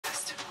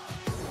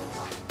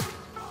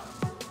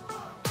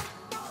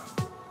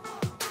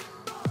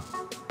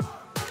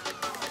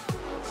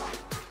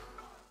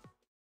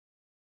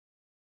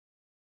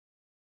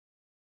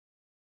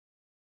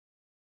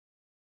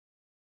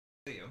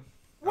Liam.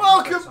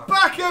 Welcome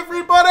back,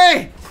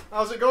 everybody!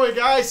 How's it going,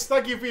 guys?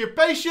 Thank you for your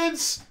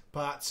patience.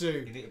 Part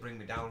 2. You need to bring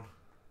me down.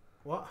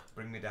 What?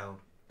 Bring me down.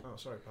 Oh,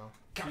 sorry, pal.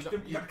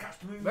 You gotta catch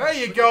the moon. There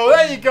you go,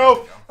 there you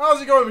go.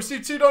 How's it going? We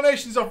received 2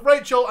 donations off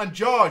Rachel and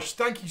George.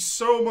 Thank you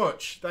so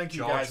much. Thank you,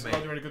 George, guys. mate.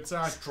 We're having a good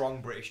time.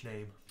 Strong British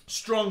name.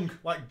 Strong,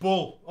 like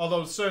bull,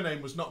 although the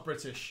surname was not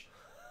British.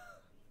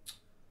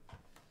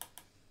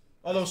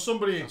 Although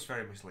That's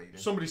very misleading.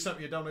 somebody sent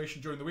me a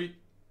donation during the week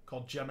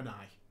called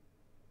Gemini.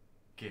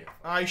 Give.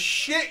 I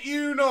shit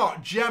you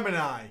not,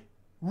 Gemini.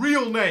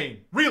 Real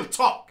name, real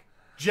talk,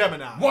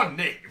 Gemini. One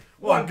name.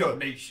 One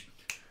donation.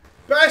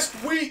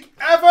 Best week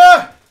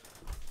ever!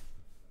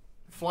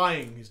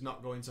 Flying is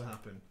not going to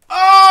happen.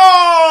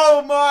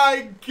 Oh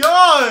my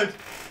god!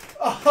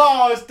 Oh,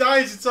 I was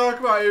dying to talk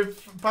about it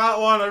in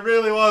part 1, I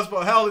really was,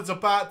 but hell, it's a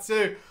part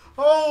 2.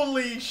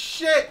 Holy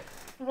shit!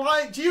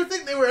 Flying. Do you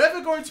think they were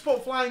ever going to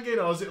put flying in,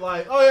 or is it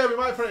like, oh yeah, we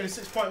might put it in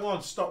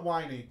 6.1, stop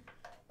whining,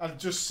 and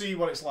just see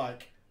what it's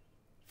like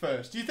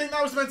first? Do you think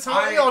that was the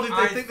mentality, or did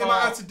they think they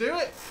might have to do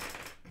it?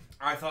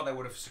 I thought they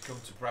would have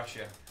succumbed to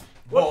pressure.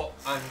 But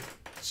I'm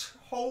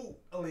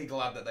totally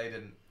glad that they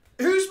didn't.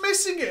 Who's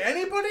missing it?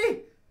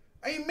 Anybody?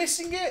 Are you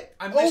missing it?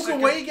 I miss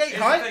Open Waygate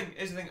High?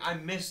 Here's the thing, I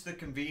miss the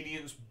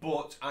convenience,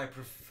 but I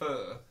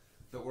prefer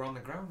that we're on the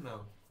ground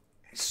now.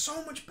 It's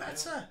so much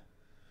better.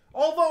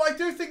 Although I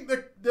do think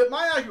that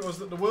my argument was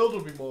that the world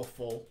would be more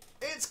full.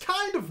 It's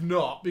kind of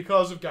not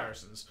because of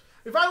garrisons.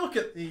 If I look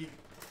at the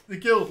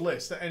guild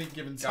list at any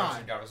given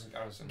time,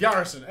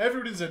 Garrison,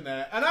 everybody's in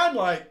there, and I'm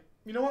like,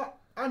 you know what?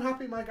 I'm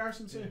happy in my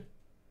garrison too.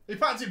 In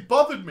fact, it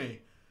bothered me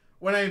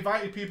when I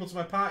invited people to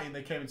my party and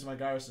they came into my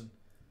garrison.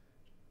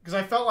 Because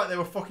I felt like they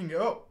were fucking it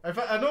up.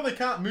 I know they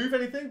can't move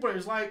anything, but it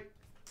was like,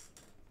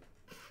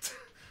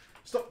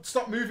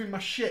 stop moving my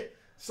shit.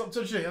 Stop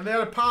touching it. And they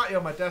had a party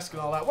on my desk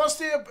and all that. What's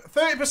the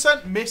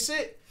 30% miss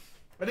it?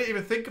 I didn't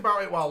even think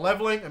about it while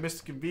leveling. I missed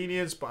the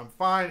convenience, but I'm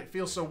fine. It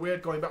feels so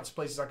weird going back to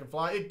places I can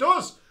fly. It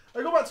does.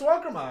 I go back to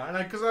Orgrimmar, and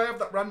because I have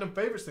that random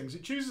favourites things,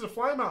 it chooses a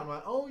fly mount. I'm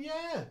like, oh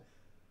yeah.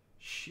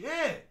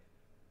 Shit.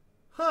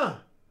 Huh.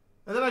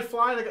 And then I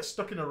fly and I get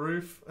stuck in a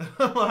roof.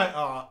 I'm like,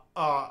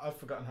 I've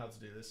forgotten how to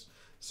do this.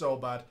 So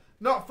bad.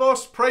 Not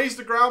fussed. Praise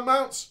the ground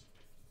mounts.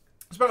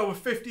 Spent over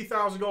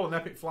 50,000 gold on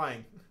epic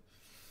flying.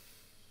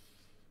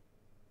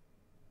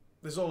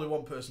 There's only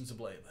one person to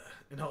blame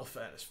there, in all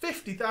fairness.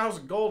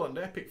 50,000 gold on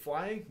epic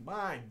flying?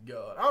 My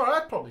god.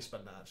 Alright, I'd probably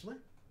spend that, actually.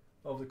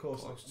 Over the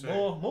course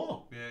of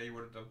more. Yeah, you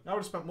would have done. I would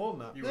have spent more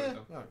than that. You would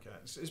have done. Okay.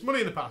 It's money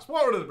in the past.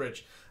 Water under the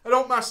bridge. I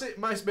don't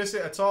miss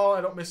it at all.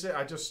 I don't miss it.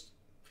 I just...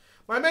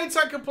 My main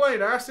tank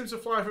complained. I asked him to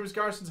fly from his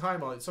garrison to High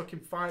Mall. It took him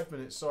 5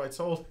 minutes, so I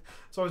told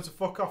him to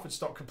fuck off and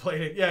stop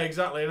complaining. Yeah,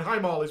 exactly. And High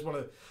Mall is one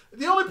of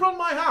the only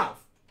problem I have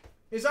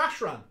is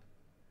Ashran.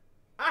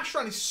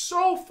 Ashran is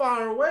so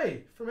far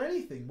away from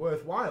anything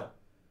worthwhile.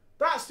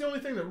 That's the only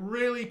thing that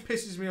really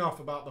pisses me off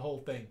about the whole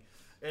thing.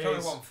 It's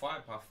only one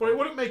flight path. But it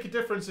wouldn't make a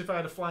difference if I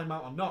had a flying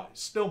mount or not.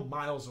 It's still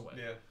miles away.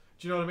 Yeah.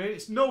 Do you know what I mean?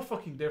 It's no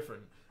fucking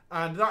different.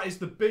 And that is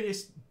the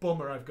biggest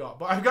bummer I've got.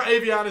 But I've got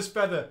Aviana's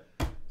Feather.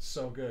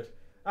 So good.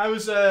 I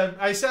said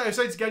to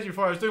Gedgy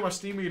before, I was doing my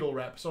Steam Needle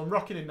rep, so I'm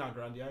rocking in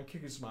Nagrand, yeah, I'm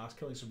kicking some ass,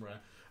 killing some rare.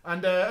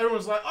 And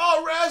everyone's like,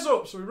 oh, rare's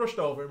up! So we rushed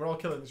over and we're all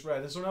killing this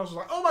rare. And someone else was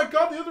like, oh my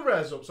god, the other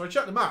rare's up. So I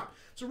checked the map.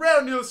 It's a rare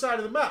on the other side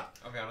of the map.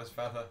 Aviana's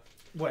Feather.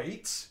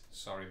 Wait.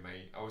 Sorry,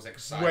 mate. I was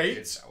excited.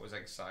 Wait. I was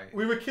excited.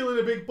 We were killing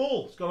a big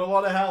bull. It's got a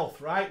lot of health,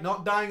 right?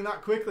 Not dying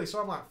that quickly.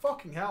 So I'm like,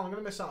 fucking hell, I'm going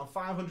to miss out on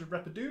 500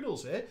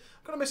 repadoodles here.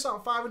 I'm going to miss out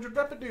on 500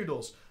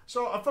 repadoodles.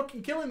 So I'm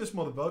fucking killing this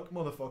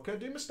motherfucker,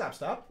 doing my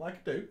stab, like I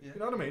do. Yeah. You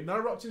know what I mean? Then I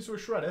rocked into a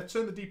shredder,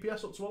 turned the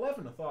DPS up to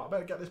 11. I thought, I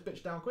better get this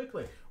bitch down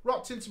quickly.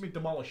 Rocked into me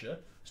demolisher,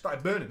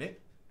 started burning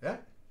it. Yeah?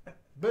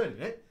 Burning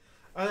it.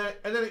 And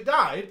then it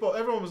died, but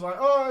everyone was like,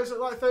 oh, is it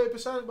like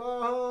 30%?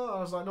 I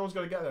was like, no one's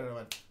going to get there. And I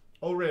went,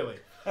 oh, really?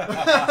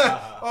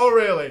 Oh,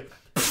 really?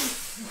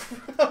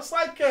 I was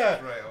like,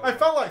 I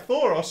felt like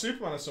Thor or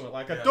Superman or something.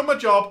 Like, I'd done my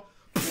job.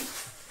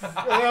 And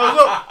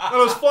I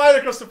was flying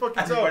across the fucking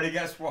top. Everybody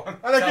gets one.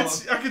 And I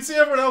could see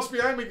everyone else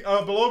behind me,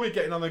 below me,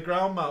 getting on the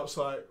ground mounts,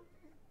 like,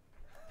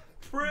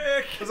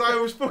 prick. As I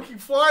was fucking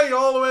flying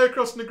all the way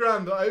across the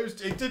ground.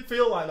 It did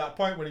feel like that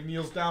point when he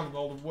kneels down and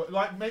all the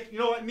like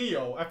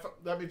Neo.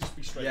 Let me just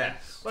be straight.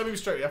 Yes. Let me be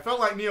straight. I felt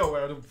like Neo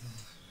where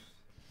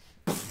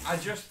I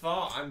just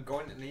thought I'm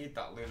going to need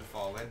that Lunar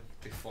Fall in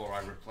before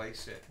I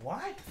replace it.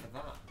 Why? For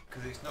that.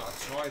 Because it's not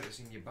a toy that's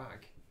in your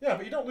bag. Yeah,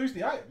 but you don't lose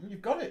the item.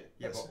 You've got it.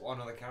 Yeah, but on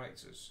other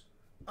characters.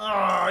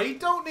 Oh, you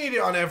don't need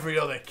it on every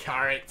other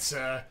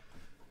character.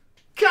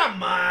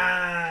 Come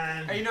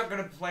on! Are you not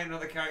going to play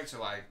another character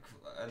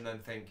and then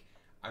think,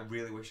 I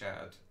really wish I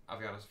had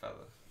Aviana's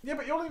Feather? Yeah,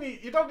 but you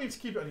don't need to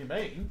keep it on your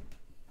main.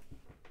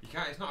 You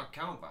can't. It's not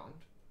account bound.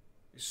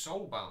 It's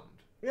soul bound.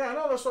 Yeah, I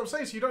know, that's what I'm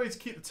saying. So you don't need to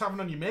keep the tavern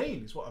on your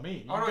main, is what I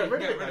mean. You can get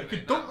rid of it now. You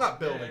could dump that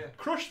building. Yeah.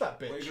 Crush that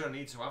bitch. Well, you're going to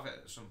need to have it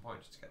at some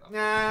point to get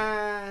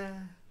that.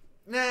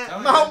 Nah.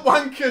 Mount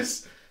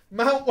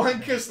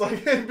Wankers,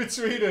 like, in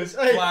between us.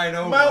 Hey, flying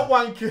over. Mount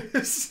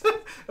Wankers.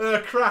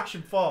 Crash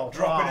and fall.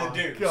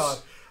 Dropping a deuce. God.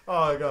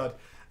 Oh, God.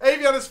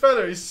 Aviana's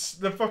Feather is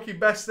the fucking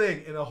best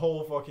thing in the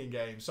whole fucking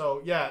game.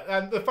 So, yeah.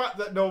 And the fact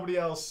that nobody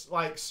else,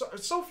 like,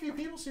 so few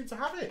people seem to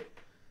have it.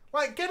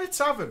 Like, get a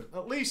tavern.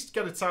 At least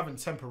get a tavern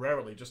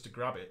temporarily just to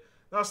grab it.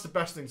 That's the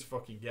best thing to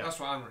fucking get. That's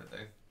what I'm going to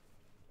do.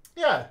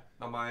 Yeah.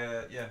 On my,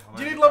 yeah.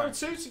 Do you need level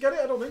 2 to get it?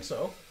 I don't think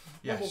so.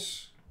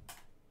 Yes.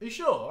 Are you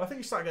sure? I think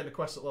you start getting the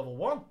quest at level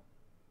 1.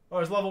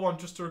 Or is level 1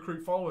 just to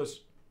recruit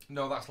followers?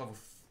 No, that's level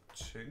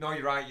 2. No,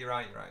 you're right.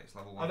 It's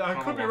level 1.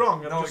 I could be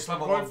wrong. No, it's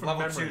level 1.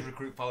 Level 2 is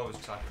recruit followers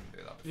because I couldn't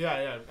do that before.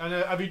 Yeah. And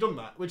have you done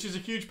that? Which is a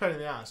huge pain in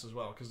the ass as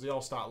well because they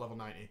all start at level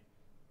 90.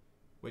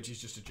 Which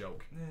is just a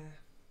joke. Yeah.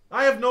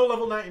 I have no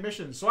level 90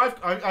 missions, so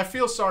I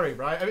feel sorry,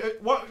 right?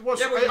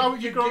 How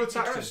have you grown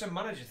attached to? It's a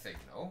manager thing,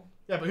 no?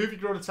 Yeah, but who have you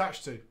grown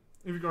attached to?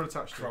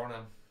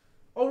 Cronan.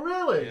 Oh,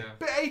 really? Yeah.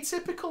 Bit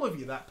atypical of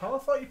you, that, pal. I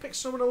thought you picked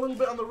someone a little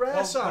bit on the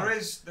rare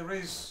side. There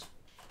is.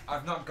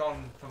 I've not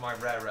gone for my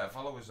rare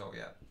followers though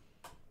yet.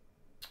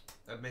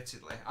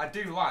 Admittedly, I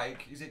do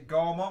like. Is it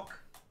Gormok?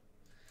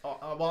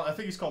 Oh, well, I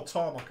think he's called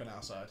Tormok on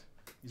our side.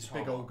 He's a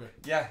big ogre.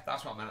 Yeah,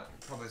 that's what I meant.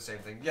 Probably the same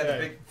thing. Yeah, the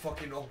big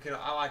fucking hulking.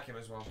 I like him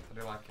as well. I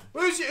do like him. Who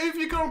have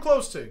you grown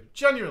close to?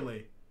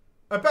 Genuinely,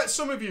 I bet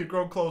some of you have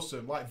grown close to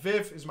him. Like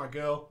Viv is my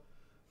girl.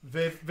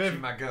 Viv, She's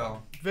my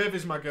girl. Viv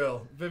is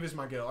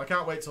my girl. I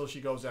can't wait till she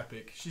goes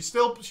epic. She's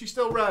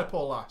still rare,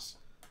 poor lass,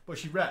 but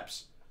she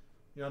reps.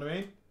 You know what I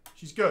mean?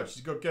 She's good.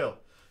 She's a good girl.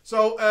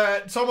 So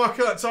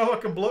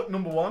Tormok and Bluck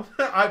number 1.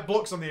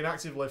 Bluck's on the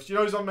inactive list. You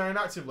know who's on my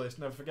inactive list?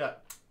 Never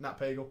forget. Nat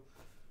Pagel.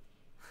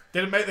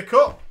 Didn't make the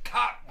cut.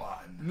 Cut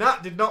one.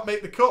 Nat did not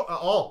make the cut at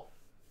all.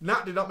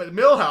 Nat did not make the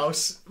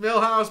Millhouse,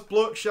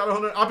 Bluck,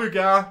 Shadowhunter,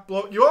 Abugar,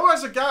 Bluck. You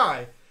always a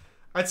guy.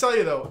 I tell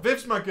you though,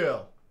 Viv's my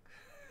girl.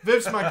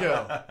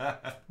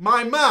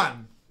 My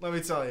man, let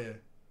me tell you,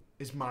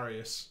 is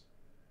Marius.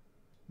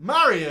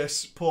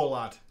 Marius, poor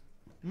lad.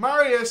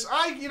 Marius,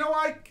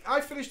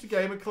 I finished the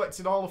game and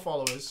collected all the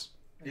followers.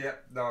 Yeah,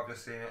 no, I've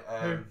just seen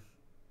it.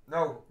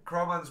 No,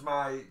 Crowman's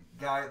my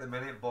guy at the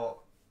minute, but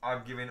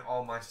I'm giving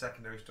all my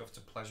secondary stuff to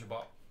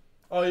Pleasurebot.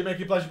 Oh, you're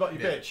making Pleasurebot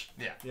your bitch?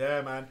 Yeah.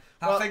 Yeah, man.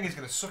 That thing is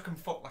going to suck and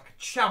fuck like a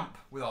champ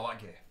with all that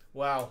gear.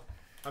 Wow.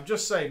 I'm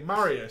just saying,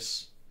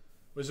 Marius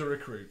was a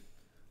recruit.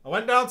 I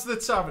went down to the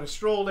tavern and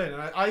strolled in,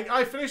 and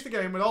I finished the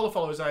game with all the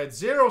followers. I had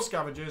 0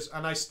 scavengers,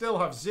 and I still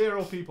have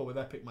 0 people with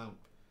epic mount.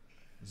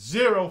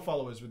 0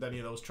 followers with any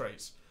of those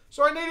traits.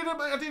 So I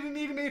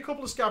needed me a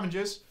couple of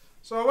scavengers.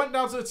 So I went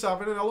down to the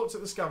tavern and I looked at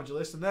the scavenger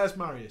list, and there's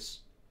Marius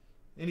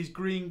in his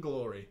green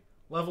glory,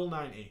 level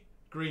 90,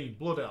 green,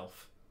 blood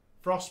elf,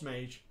 frost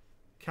mage,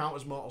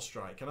 counters mortal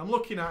strike. And I'm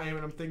looking at him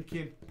and I'm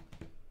thinking,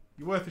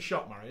 you're worth a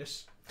shot,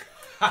 Marius.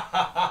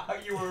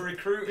 You were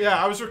recruiting.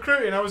 Yeah, I was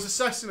recruiting. I was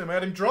assessing him. I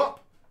had him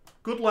drop,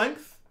 good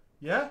length.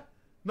 Yeah,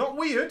 not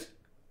weird,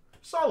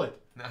 solid.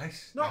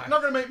 Nice. Not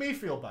going to make me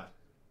feel bad,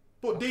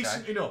 but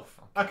decent enough.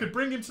 Okay. I could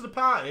bring him to the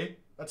party.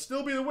 I'd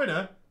still be the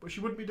winner, but she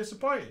wouldn't be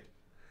disappointed.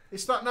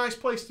 It's that nice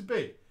place to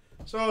be.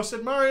 So I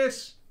said,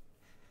 Marius,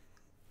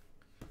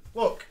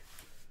 look,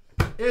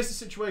 here's the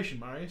situation,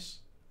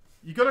 Marius.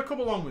 You're going to come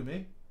along with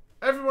me.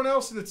 Everyone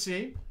else in the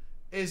team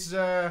is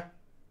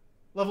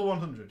level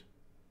 100.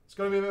 It's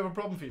going to be a bit of a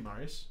problem for you,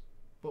 Marius,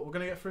 but we're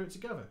going to get through it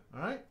together,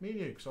 all right? Me and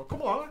you. So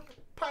come along. I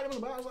patted him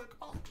on the back. I was like,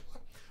 come on.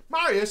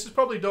 Marius has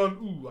probably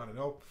done, I don't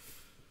know,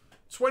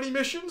 20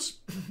 missions.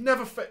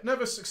 Never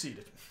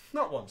succeeded.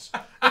 Not once.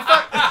 In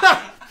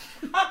fact,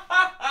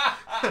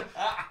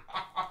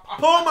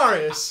 poor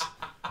Marius.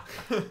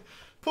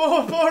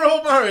 poor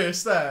old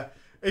Marius there.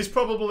 He's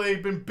probably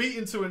been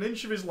beaten to an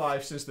inch of his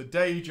life since the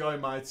day he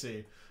joined my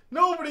team.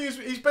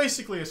 He's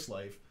basically a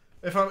slave.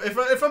 If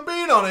I'm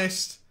being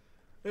honest,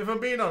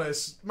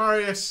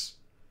 Marius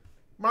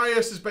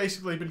has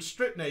basically been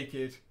stripped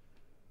naked,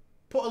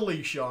 put a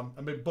leash on,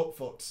 and been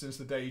butt-fucked since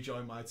the day he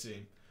joined my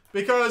team.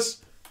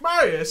 Because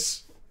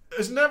Marius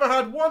has never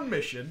had one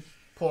mission,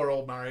 poor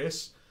old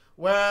Marius,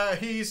 where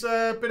he's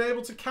been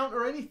able to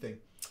counter anything.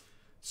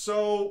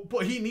 So,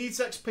 but he needs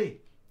XP.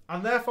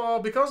 And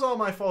therefore, because all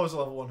my followers are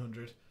level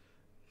 100,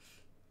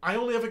 I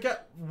only ever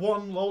get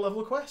one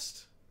low-level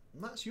quest.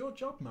 And that's your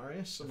job,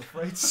 Marius, I'm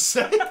afraid to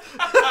say.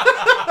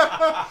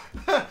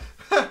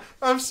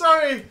 I'm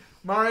sorry,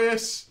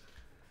 Marius.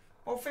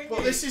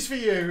 But this is for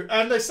you.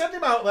 And they send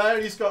him out there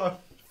and he's got a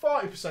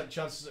 40%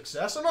 chance of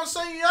success. I'm not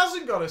saying he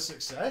hasn't got a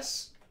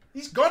success.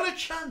 He's got a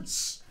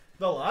chance,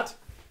 the lad.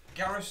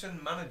 Garrison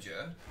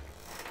manager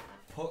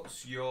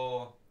puts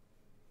your...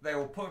 They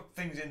will put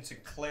things in to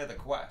clear the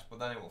quest, but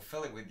then it will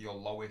fill it with your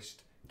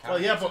lowest... Well,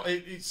 yeah, but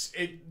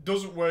it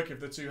doesn't work if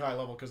they're too high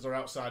level because they're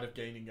outside of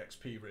gaining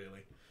XP,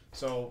 really.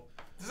 So...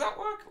 Does that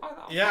work like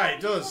that? Yeah,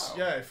 it does.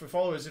 Well? Yeah, if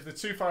they're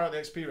too far out the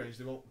XP range,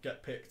 they won't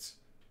get picked.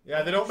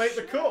 Yeah, they don't make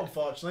the cut,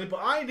 unfortunately,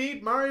 but I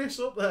need Marius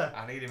up there.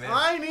 I need him in.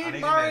 I need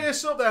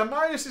Marius up there.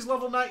 Marius is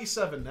level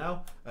 97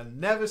 now and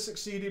never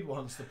succeeded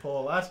once, the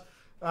poor lad.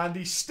 And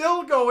he's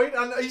still going,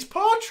 and his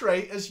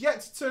portrait has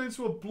yet to turn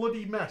into a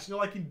bloody mess. You know,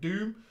 like in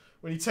Doom,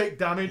 when you take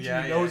damage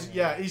and he knows...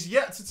 Yeah, he's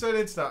yet to turn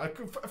into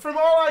that. From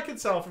all I can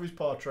tell from his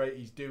portrait,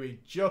 he's doing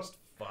just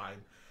fine.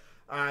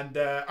 And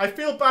I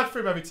feel bad for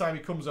him every time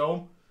he comes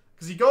home.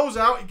 Because he goes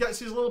out, he gets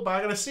his little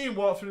bag, and I see him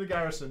walk through the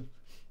garrison.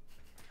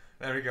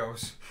 There he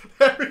goes.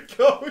 There he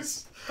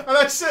goes. And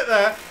I sit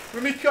there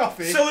with my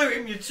coffee. Salute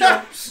him, you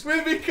chumps.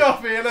 With my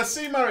coffee, and I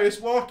see Marius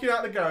walking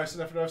out the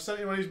garrison after I've sent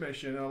him on his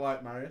mission. And I'm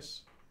like,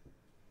 Marius,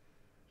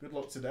 good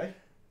luck today.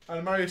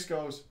 And Marius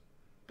goes,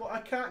 but I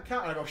can't.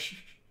 And I go, shh.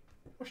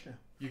 Hush now.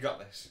 You got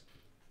this.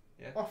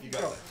 Yeah. Off you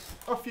got go. this.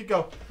 Off you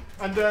go.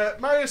 And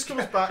Marius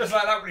comes back. Just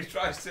like that when he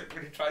tries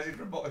his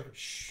remote.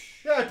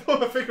 Shh. Yeah, I put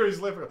my finger in his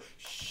lip and go,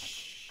 shh.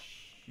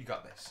 You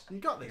got this. You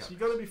got this. You're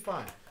going to be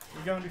fine.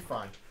 You're going to be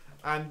fine.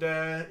 And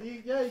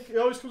he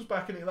always comes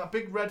back and that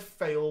big red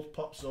fail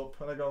pops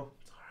up. And I go,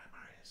 it's all right,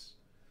 Marius.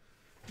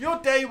 Your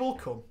day will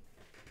come.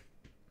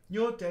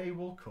 Your day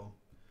will come.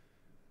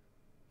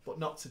 But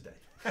not today.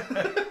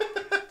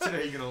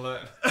 Today you're going to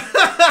learn.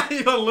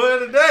 You're going to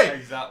learn today.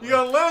 Exactly. You're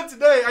going to learn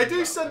today. I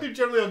do send him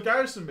generally on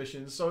garrison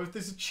missions, so if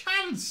there's a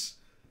chance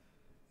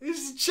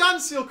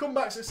he'll come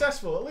back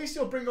successful, at least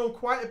he'll bring home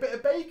quite a bit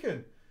of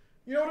bacon.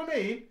 You know what I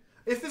mean?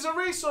 If there's a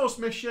resource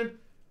mission,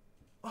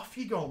 off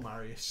you go,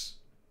 Marius.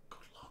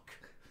 Good luck.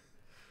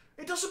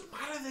 It doesn't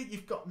matter that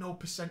you've got no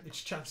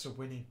percentage chance of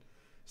winning.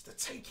 It's the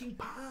taking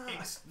part.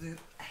 It's the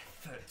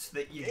effort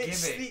that you give it.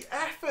 It's the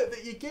effort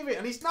that you give it.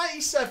 And he's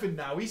 97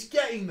 now. He's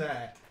getting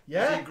there.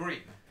 Yeah? Is he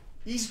green?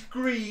 He's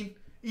green.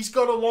 He's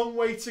got a long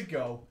way to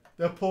go.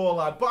 The poor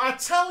lad. But I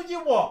tell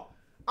you what.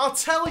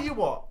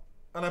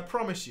 And I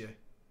promise you,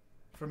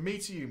 from me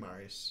to you,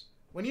 Marius,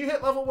 when you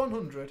hit level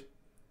 100,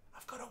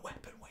 I've got a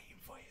weapon waiting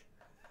for you.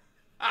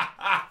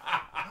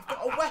 I've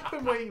got a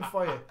weapon waiting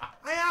for you.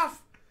 I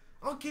have.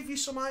 I'll give you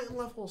some item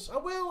levels. I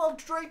will. I'll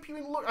drape you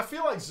in luck. I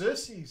feel like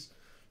Xerxes.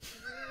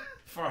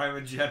 For I'm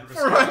a generous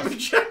For I'm a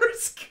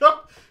generous God.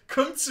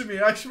 Come to me.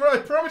 I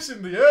promise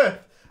him the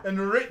earth and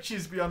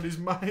riches beyond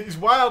his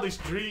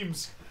wildest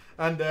dreams.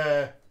 And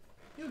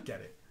you'll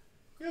get it.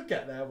 He'll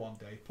get there one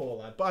day, poor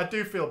lad. But I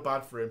do feel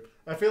bad for him.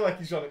 I feel like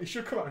he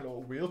should come out in a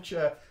little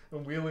wheelchair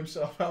and wheel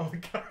himself out of the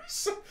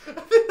garrison. I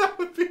think that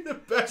would be the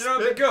best. Do you know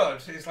what would be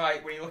good? It's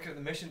like when you look at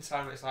the mission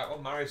time, it's like,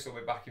 well, Marius will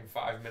be back in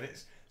 5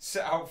 minutes.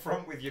 Sit out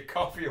front with your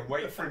coffee and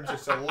wait for him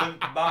just to limp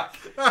back.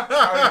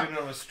 Carried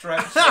on a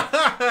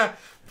stretcher.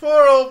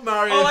 Poor old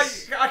Marius. Oh,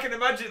 like, I can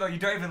imagine, though, you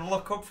don't even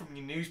look up from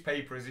your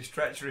newspaper as he's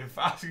stretchering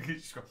fast. You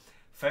just go,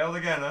 failed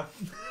again, huh?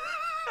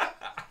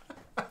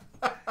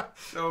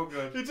 So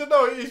good. You don't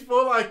know, it's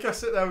more like I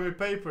sit there with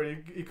my paper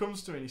and he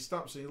comes to me and he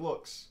stops and he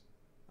looks.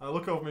 And I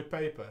look over my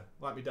paper,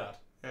 like my dad.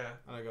 Yeah.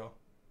 And I go.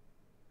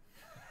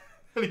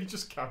 And he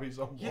just carries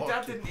on walking. Your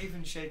dad didn't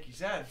even shake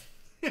his head.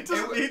 It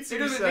doesn't need to. He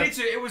doesn't need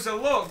to. It was a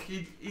look.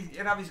 He'd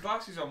have his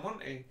glasses on,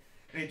 wouldn't he?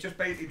 And he'd just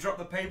basically drop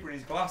the paper in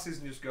his glasses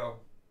and just go.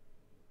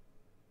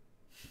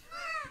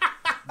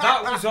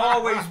 That was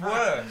always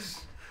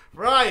worse.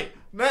 Right,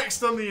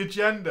 next on the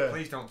agenda.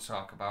 Please don't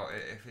talk about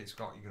it if it's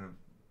got you're gonna.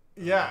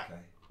 Yeah, okay.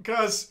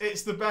 Because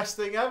it's the best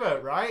thing ever,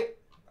 right?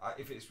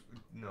 If it's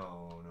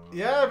no.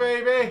 Yeah,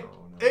 baby.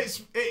 No.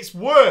 It's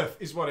worth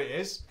is what it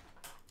is.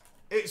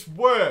 It's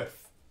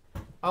worth.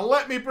 And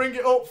let me bring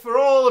it up for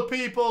all the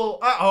people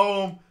at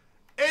home.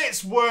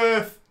 It's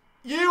worth.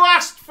 You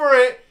asked for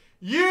it.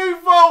 You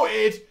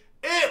voted.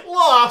 It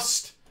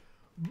lost.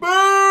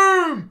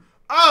 Boom!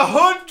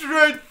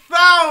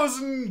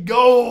 100,000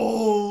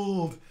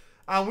 gold.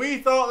 And we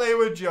thought they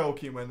were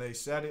joking when they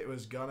said it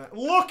was gonna.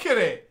 Look at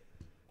it.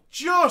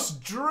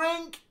 Just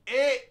drink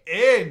it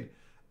in.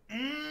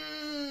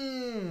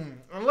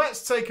 And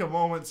let's take a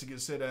moment to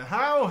consider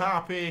how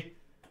happy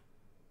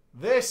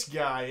this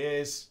guy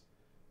is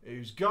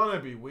who's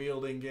gonna be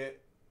wielding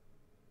it.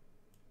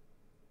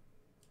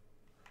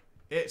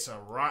 It's a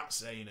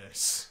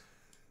Ratsanus.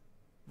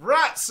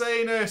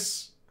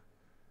 Ratsanus,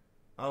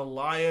 a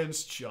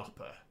lion's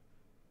chopper.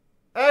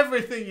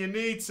 Everything you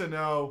need to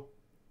know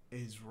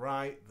is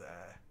right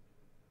there.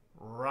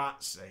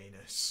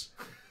 Ratsanus.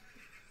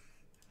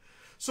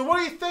 So what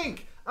do you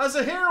think? As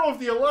a hero of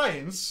the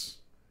Alliance,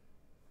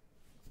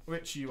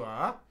 which you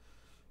are,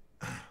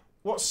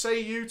 what say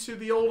you to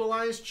the old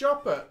Alliance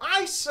chopper?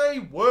 I say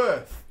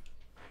worth.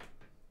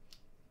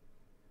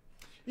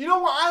 You know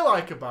what I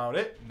like about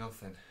it?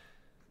 Nothing.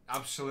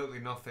 Absolutely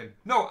nothing.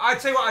 No, I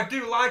tell you what I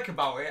do like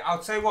about it. I'll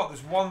tell you what,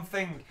 there's one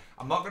thing,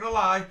 I'm not going to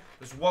lie,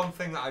 there's one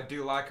thing that I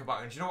do like about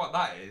it. And do you know what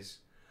that is?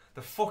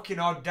 The fucking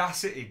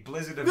audacity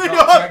Blizzard have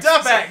got to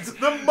expect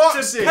the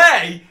moxie. To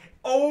pay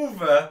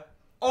over,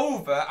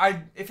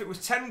 if it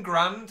was 10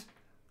 grand,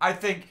 I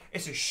think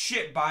it's a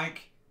shit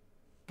bike,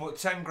 but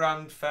 10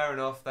 grand, fair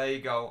enough, there you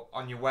go,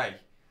 on your way.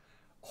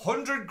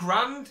 100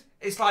 grand,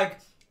 it's like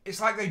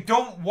they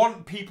don't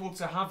want people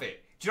to have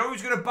it. Do you know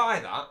who's going to buy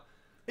that?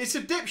 It's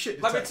a dipshit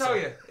detector. Let me tell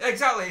you.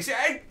 Exactly. It's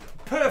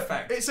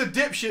perfect. It's a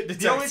dipshit detector.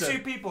 The only two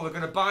people that are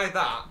going to buy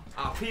that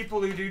are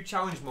people who do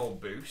challenge mode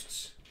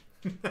boosts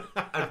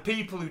and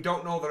people who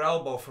don't know their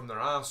elbow from their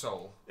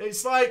arsehole.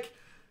 It's like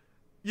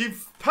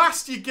you've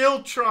passed your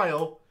guild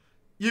trial,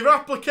 your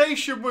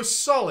application was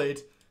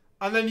solid,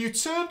 and then you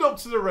turned up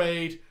to the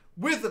raid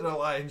with an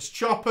Alliance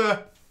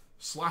chopper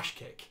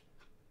 /kick.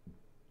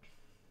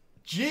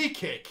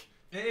 G-kick.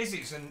 It is.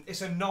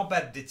 It's a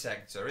knobhead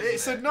detector, isn't it?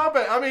 It's a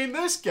knobhead. I mean,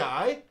 this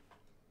guy,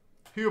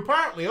 who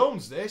apparently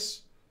owns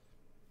this,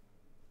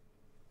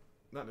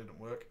 that didn't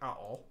work at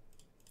all.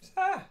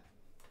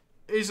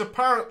 This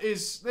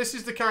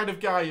is the kind of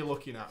guy you're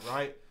looking at,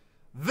 right?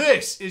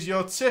 This is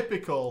your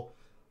typical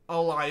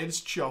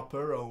Alliance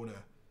Chopper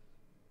owner.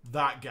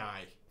 That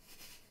guy.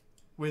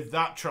 With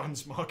that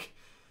transmog.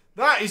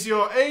 That is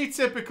your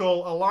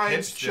atypical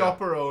Alliance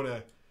Chopper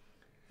owner.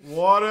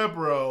 What a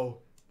bro.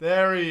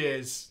 There he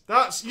is.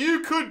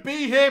 You could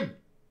be him.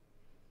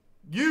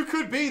 You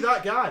could be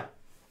that guy.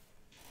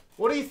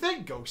 What do you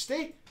think,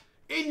 Ghosty?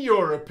 In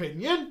your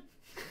opinion?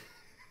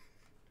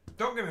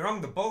 Don't get me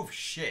wrong, they're both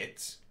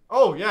shit.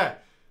 Oh, yeah.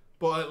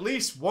 But at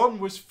least one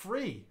was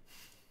free.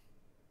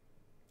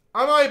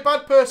 Am I a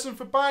bad person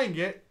for buying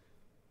it?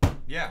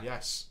 Yeah.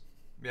 Yes.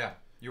 Yeah,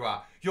 you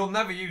are. You'll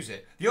never use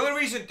it. The only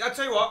reason... I'll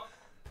tell you what.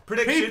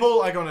 Prediction.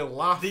 People are going to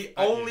laugh. The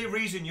only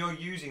reason you're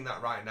using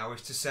that right now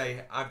is to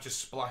say, I've just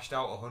splashed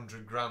out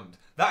 100 grand.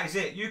 That is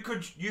it. You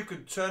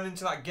could turn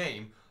into that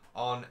game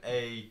on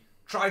a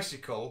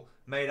tricycle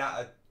made out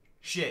of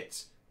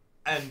shit.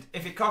 And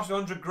if it cost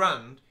 100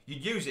 grand,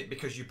 you'd use it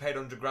because you paid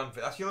 100 grand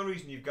for it. That's the only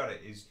reason you've got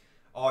it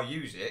or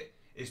use it,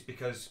 is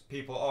because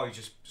people, you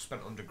just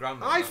spent 100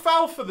 grand on I that.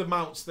 fell for the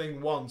mounts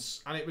thing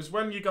once, and it was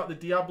when you got the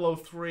Diablo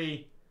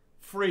 3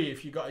 free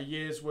if you got a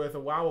year's worth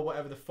of WoW or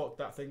whatever the fuck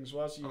that thing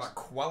was. That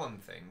Quellen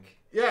thing.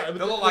 Yeah, they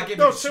look like it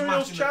was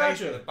smashed in the face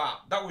Charger. with the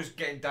bat. That was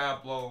getting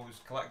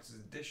Diablo's collector's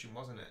edition,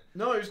 wasn't it?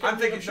 No, it was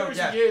getting, I'm sure it was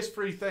a year's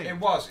free thing. It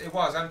was.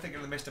 I'm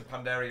thinking of the Mr.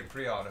 Pandaria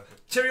pre-order.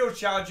 Tyrael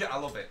Charger, I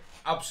love it.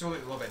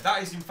 Absolutely love it.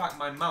 That is in fact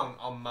my mount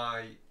on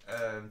my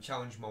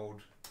challenge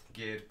mode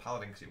geared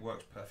paladin because it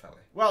works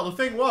perfectly. Well, the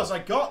thing was, I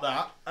got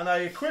that and I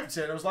equipped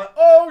it and I was like,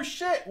 oh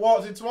shit,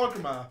 walked into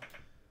Orgrimmar.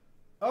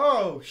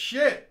 Oh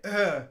shit.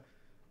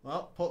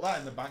 Well, put that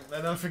in the bank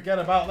then and forget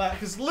about that,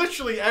 because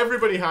literally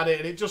everybody had it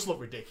and it just looked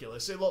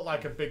ridiculous. It looked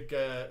like a big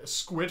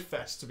squid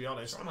fest, to be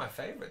honest. It's one of my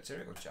favourite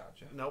Tyrael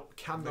Charger. Nope,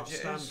 cannot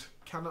stand.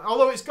 Cannot.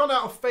 Although it's gone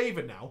out of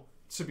favour now,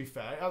 to be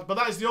fair. But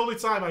that is the only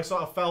time I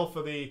sort of fell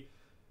for the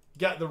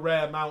get the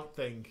rare mount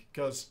thing,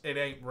 because it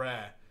ain't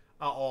rare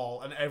at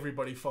all and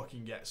everybody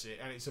fucking gets it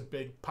and it's a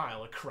big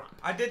pile of crap.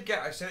 I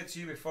said it to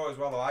you before as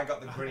well, though. I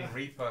got the Green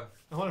Reaper.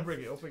 I want to bring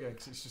it up again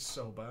because it's just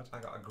so bad. I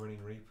got a Green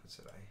Reaper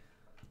today.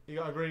 You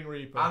got a Green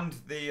Reaper. And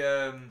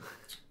the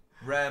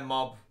rare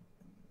mob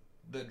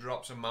that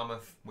drops a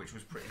mammoth, which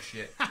was pretty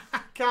shit.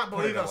 Can't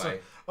believe that's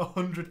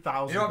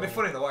 100,000. You know what'd be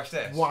funny though? Watch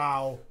this.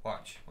 Wow.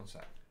 Watch. One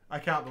sec. I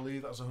can't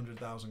believe that's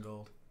 100,000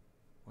 gold.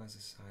 Where's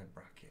the side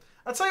bracket?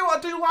 I'll tell you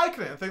what I do like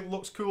in it, I think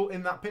looks cool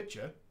in that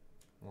picture,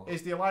 what?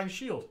 Is the Alliance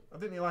Shield. I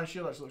think the Alliance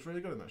Shield actually looks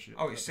really good in that shield.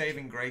 Oh, it's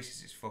saving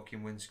graces, it's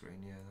fucking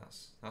windscreen. Yeah,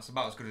 that's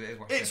about as good as it is.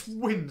 Watch it's this.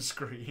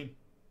 windscreen.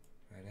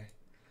 Ready?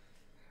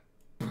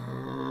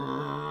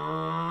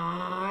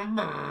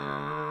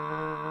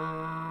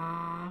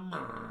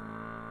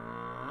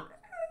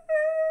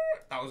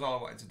 That was all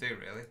I wanted to do,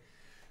 really.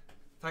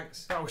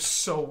 Thanks. That was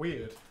so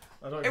weird.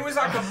 It was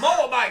like a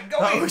motorbike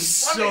going. That was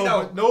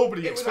so.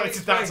 Nobody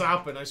expected that to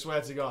happen. I swear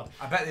to God.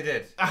 I bet they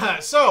did.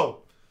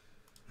 So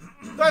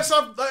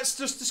let's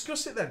just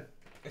discuss it then.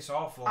 It's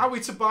awful. Are we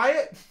to buy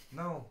it?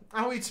 No.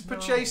 Are we to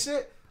purchase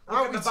it?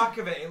 Look at the back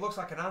of it. It looks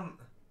like an ant.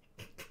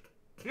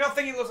 You don't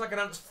think it looks like an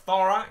ant's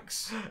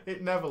thorax?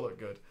 It never looked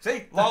good.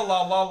 See? La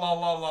la la la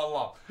la la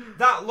la.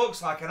 That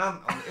looks like an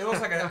ant. It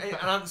looks like an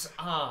ant's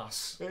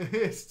arse. It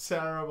is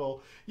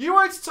terrible. You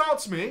wanted to talk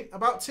to me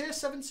about tier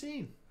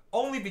 17.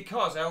 Only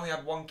because I only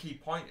had one key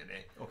point in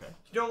it. Okay.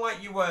 You don't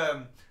like you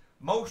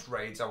most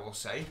raids, I will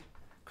say,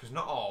 because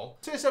not all.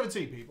 Tier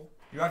 17 people.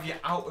 You have your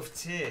out of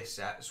tier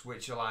sets,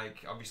 which are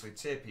like obviously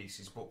tier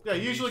pieces, but yeah,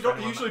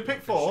 usually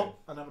pick 4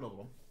 and have another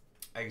one.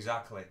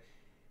 Exactly.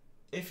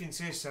 If in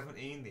tier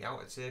 17 the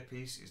outer tier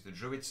piece is the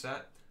druid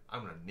set,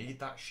 I'm gonna need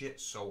that shit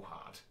so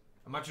hard.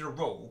 Imagine a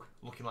rogue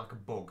looking like a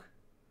bug.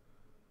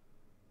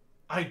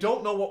 I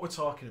don't know what we're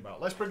talking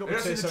about. Let's bring up the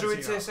tier 17.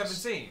 Druid tier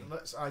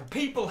 17.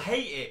 People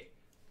hate it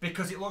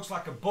because it looks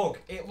like a bug.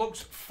 It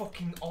looks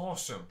fucking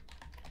awesome.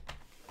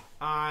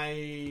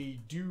 I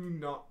do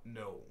not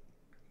know.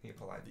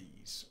 People like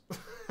these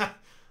at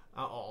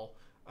all.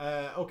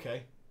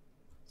 Okay.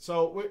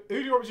 So who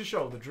do you want me to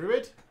show? The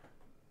druid?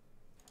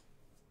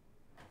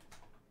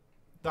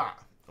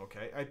 That.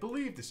 Okay. I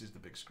believe this is the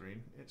big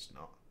screen. It's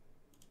not.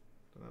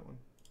 That one.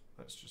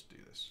 Let's just do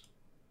this.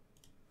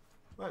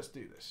 Let's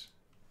do this.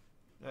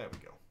 There we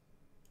go.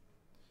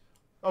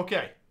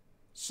 Okay.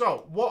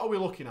 So, what are we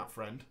looking at,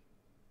 friend?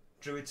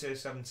 Druid tier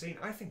 17.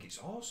 I think it's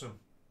awesome.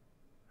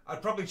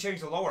 I'd probably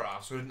change the lower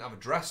half so I didn't have a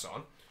dress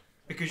on.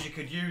 Because you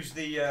could use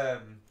the,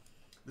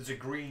 there's a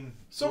green.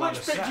 So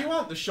which bit do you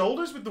want? The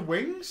shoulders with the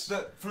wings?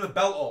 From the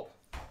belt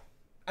up.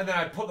 And then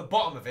I'd put the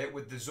bottom of it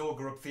with the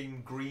Zorgarug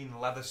themed green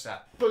leather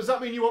set. But does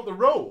that mean you want the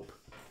robe?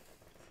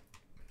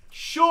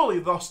 Surely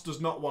Thus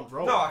does not want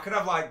robe. No, I could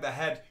have like the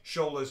head,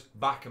 shoulders,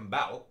 back and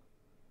belt.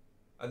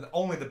 And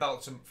only the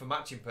belt for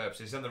matching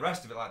purposes. And the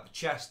rest of it like the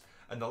chest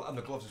And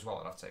the gloves as well,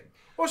 I'd have taken.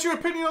 What's your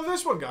opinion on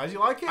this one, guys? You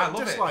like it? I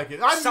love Dislike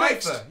it. I'm Cypher.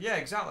 mixed. Yeah,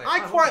 exactly.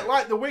 I quite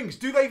like the wings.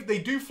 Do they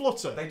do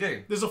flutter? They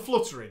do. There's a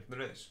fluttering. There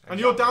is. Exactly. And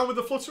you're down with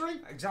the fluttering?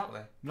 Exactly.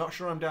 Not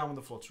sure I'm down with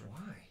the fluttering.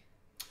 Why?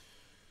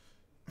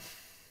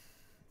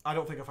 I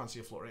don't think I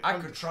fancy a fluttering. I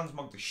could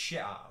transmog the shit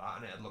out of that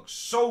and it'd look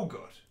so good.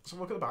 So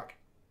look at the back.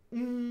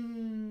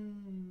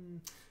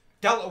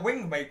 Delta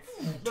wing, mate.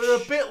 They're a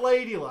bit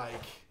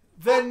ladylike.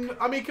 Then,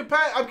 I mean,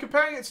 I'm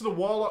comparing it to the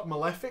Warlock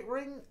Malefic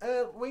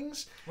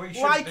wings. Well,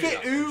 like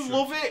it,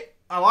 love it.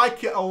 I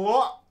like it a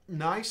lot.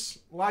 Nice.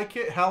 Like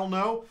it, hell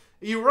no.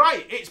 You're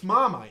right, it's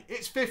Marmite.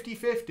 It's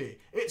 50-50.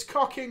 It's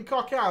cock in,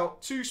 cock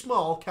out. Too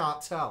small,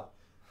 can't tell.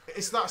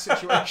 It's that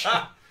situation.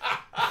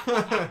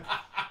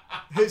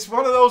 It's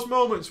one of those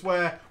moments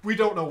where we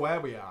don't know where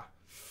we are.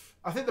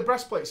 I think the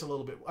breastplate's a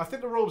little bit... I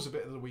think the robe's a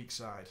bit of the weak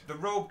side. The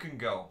robe can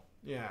go.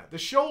 Yeah. The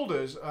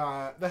shoulders...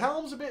 the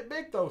helm's a bit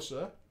big, though,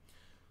 sir.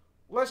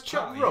 Let's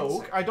check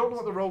Rogue. I don't know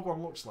what the Rogue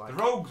one looks like.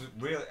 The Rogue's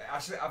really...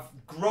 Actually, I've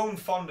grown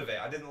fond of it.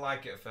 I didn't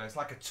like it at first.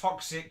 Like a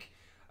toxic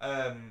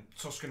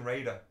Tusken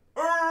Raider.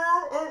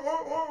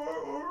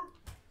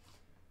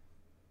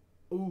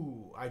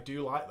 Ooh, I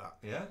do like that.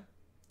 Yeah?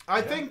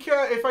 I think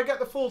if I get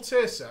the full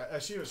tier set, I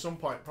assume at some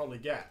point probably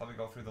get. Let me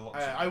go through the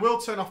locks. I will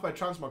turn off my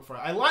transmog for it.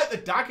 I like the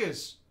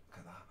daggers. Look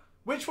at that.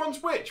 Which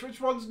one's which? Which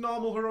one's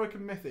normal, heroic,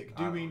 and mythic?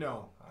 Do we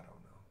know? I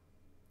don't know.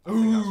 I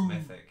think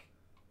that's mythic.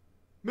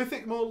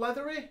 Mythic more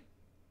leathery?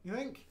 You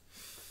think?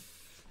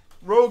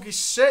 Rogue is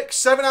 6.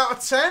 7 out of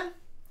 10.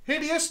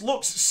 Hideous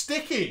looks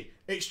sticky.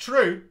 It's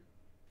true.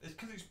 It's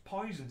because it's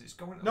poisoned. It's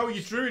going. No,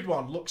 your druid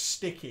one looks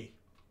sticky.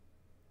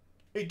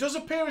 It does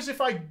appear as if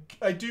I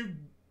do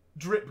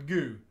drip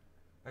goo.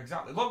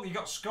 Exactly. Look, you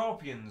got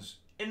scorpions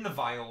in the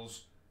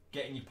vials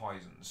getting you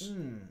poisons.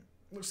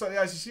 Looks like the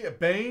eyes. You see a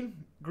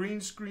Bane, green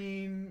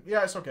screen.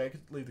 Yeah, it's okay. I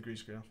could leave the green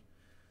screen off.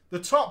 The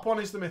top one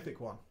is the mythic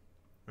one.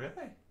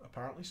 Really?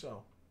 Apparently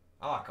so.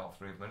 I like all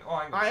three of them. Oh,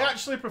 I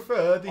actually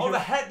prefer the... Oh, the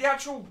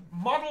actual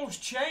models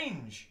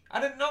change. I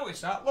didn't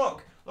notice that.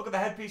 Look at the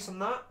headpiece on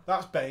that.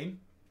 That's Bane.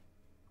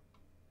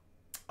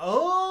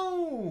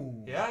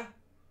 Oh! Yeah?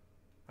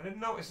 I didn't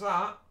notice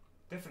that.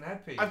 Different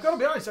headpiece. I've got to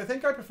be honest, I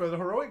think I prefer the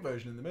heroic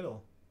version in the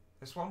middle.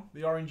 This one?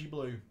 The orangey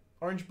blue.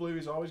 Orange blue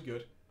is always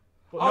good.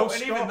 But oh, no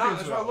and even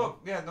that as well.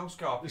 Look, yeah, no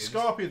scorpions. The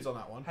scorpions on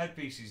that one.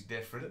 Headpiece is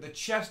different. The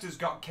chest has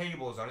got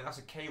cables on it. That's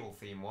a cable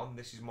theme one.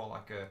 This is more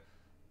like a,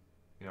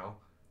 you know,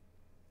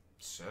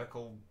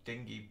 circle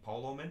dinghy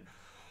polo min.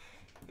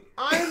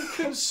 I'm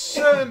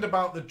concerned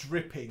about the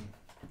dripping.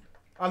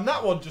 And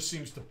that one just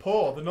seems to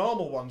pour. The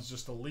normal one's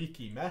just a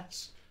leaky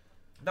mess.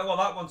 No, well,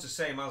 that one's the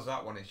same as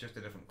that one. It's just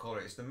a different colour.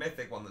 It's the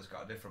mythic one that's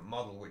got a different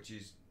model, which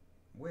is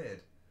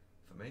weird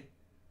for me.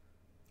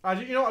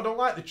 You know what? I don't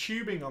like the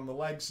tubing on the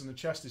legs and the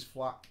chest is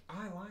flat.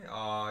 I like...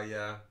 Oh,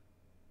 yeah.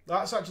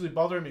 That's actually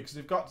bothering me because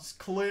they've got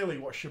clearly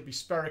what should be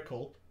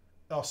spherical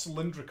or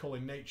cylindrical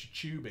in nature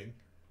tubing.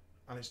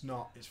 And it's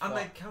not. It's flat. And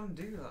they can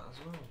do that as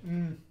well.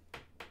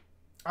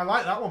 I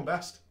like that one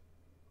best.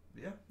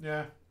 Yeah?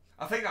 Yeah.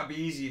 I think that'd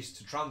be easiest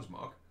to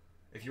transmog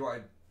if you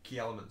wanted key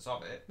elements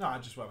of it. No, I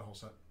just wear the whole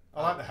set.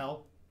 I like the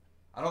hell.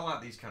 I don't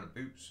like these kind of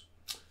boots.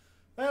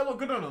 They look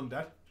good on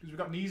Undead because we've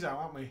got knees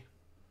out, haven't we?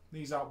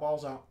 Knees out,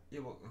 balls out.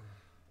 Yeah, but...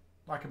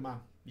 Like a man.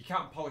 You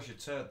can't polish a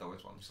turd, though,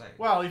 is what I'm saying.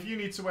 Well, if you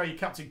need to wear your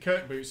Captain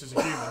Kirk boots as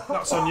a human,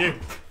 that's on you.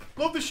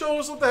 Love the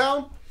shoulders, love the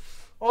helm.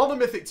 All the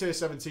Mythic Tier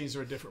 17s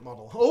are a different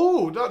model.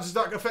 Oh, does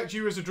that affect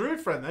you as a druid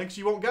friend then? Because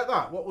you won't get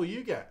that. What will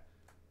you get?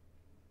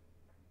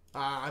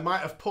 I might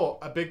have put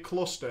a big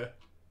cluster...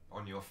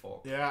 On your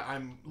fork. Yeah,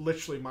 I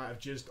literally might have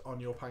jizzed on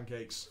your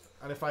pancakes.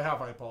 And if I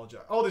have, I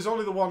apologise. Oh, there's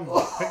only the one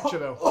picture,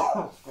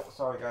 though.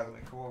 Sorry, guys, let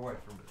me come away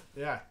from it.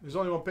 Yeah, there's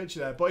only one picture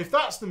there. But if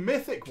that's the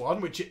mythic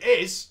one, which it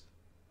is,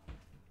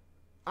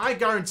 I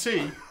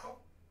guarantee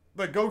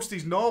that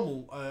Ghosty's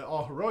normal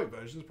or heroic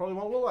versions probably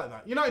won't look like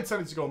that. You're not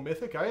intending to go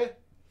mythic, are you?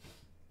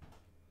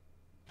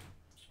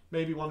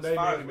 Maybe one day,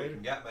 maybe.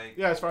 Can get, mate.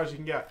 Yeah, as far as you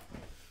can get.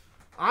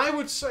 I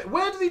would say...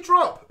 Where did he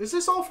drop? Is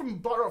this all from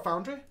Blackrock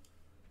Foundry?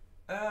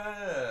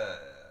 I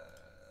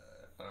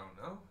don't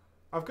know.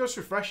 I've got to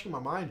refreshing my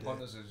mind.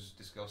 Hunters is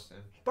disgusting.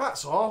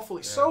 That's awful.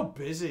 It's so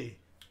busy.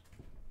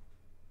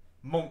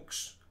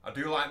 Monks. I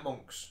do like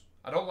monks.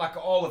 I don't like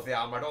all of the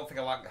armour. I don't think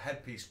I like the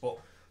headpiece, but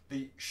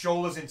the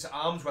shoulders into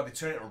arms where they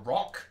turn it a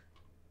rock.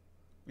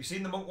 You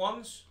seen the monk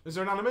ones? Is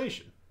there an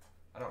animation?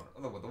 I don't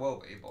know. There will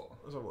be, but...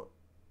 Let's have a look.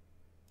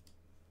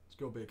 Let's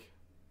go big.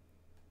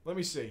 Let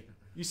me see.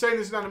 You saying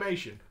there's an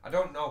animation? I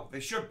don't know.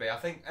 They should be. I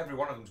think every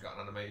one of them's got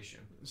an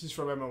animation. This is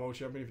from MMO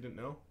Champion, if you didn't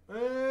know.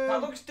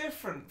 That looks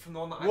different from the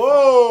one that I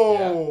Whoa!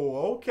 Yeah.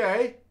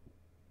 Okay.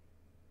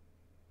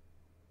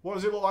 What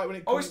does it look like when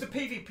it comes... Oh, it's the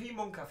PvP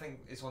monk, I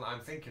think, is one that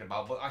I'm thinking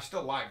about, but I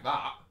still like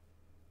that.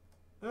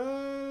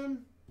 Oh,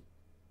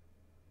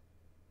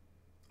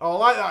 I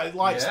like that. It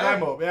lights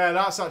them up. Yeah,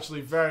 that's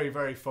actually very,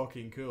 very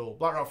fucking cool.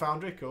 Blackrock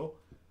Foundry, cool.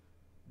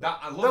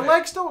 I love it. The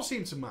legs don't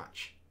seem to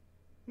match.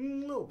 A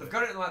little bit. They've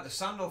got it in like the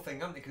sandal thing,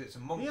 haven't they? Because it's a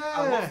monk. Yeah.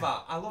 I love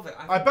that. I love it.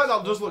 I bet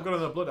that does look good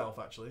on a blood elf,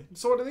 actually.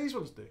 So what do these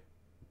ones do?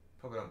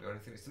 Probably don't do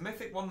anything. It's the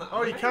mythic one that.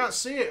 Oh, you can't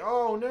see it.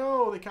 Oh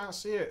no, they can't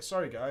see it.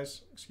 Sorry,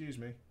 guys. Excuse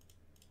me.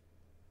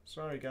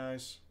 Sorry,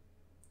 guys.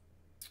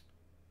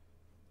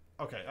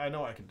 Okay, I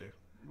know what I can do.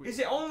 Is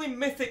it only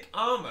mythic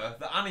armor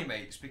that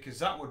animates? Because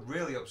that would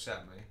really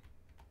upset me.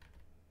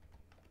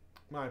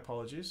 My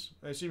apologies.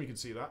 I assume you can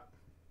see that.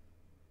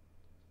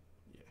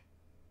 Yeah.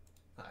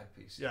 That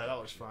headpiece. Yeah, that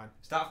looks fine.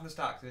 Start from the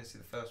start, 'cause I didn't see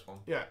the first one.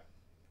 Yeah.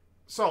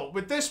 So,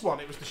 with this one,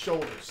 it was the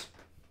shoulders.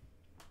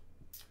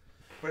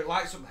 But it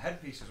lights up the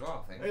headpiece as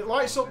well, I think. It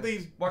lights up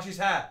these... Watch his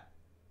hair.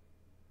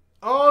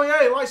 Oh,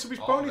 yeah, it lights up his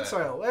Oh,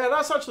 ponytail. Yeah,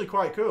 that's actually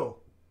quite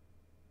cool.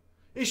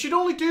 It should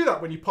only do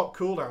that when you pop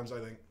cooldowns,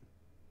 I think.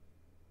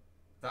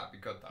 That'd be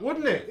good, that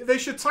Wouldn't it? They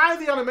should tie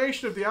the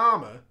animation of the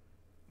armor...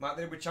 Like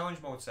they did with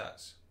challenge mode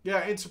sets.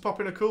 Yeah, into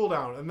popping a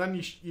cooldown, and then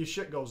your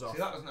shit goes off.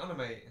 See, that doesn't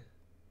animate.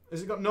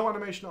 Has it got no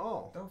animation at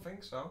all? Don't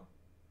think so.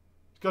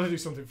 It's got to do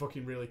something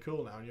fucking really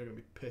cool now, and you're going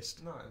to be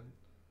pissed. No.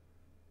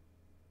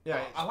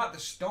 Yeah, I like the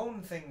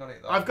stone thing on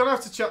it, though. I'm going to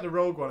have to check the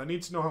rogue one. I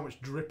need to know how much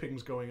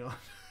dripping's going on.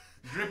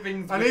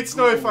 Dripping. I need to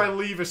know if I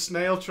leave a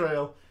snail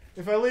trail.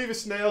 If I leave a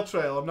snail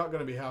trail, I'm not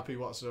going to be happy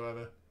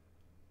whatsoever.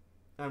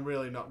 I'm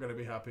really not going to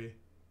be happy.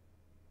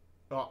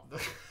 Oh.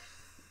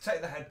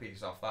 Take the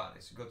headpiece off that, and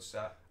it's a good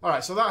set.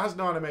 Alright, so that has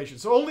no animation.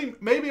 So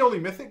maybe only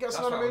Mythic gets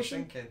an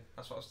animation?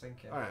 That's what I was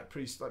thinking. Alright,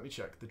 priest, let me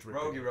check the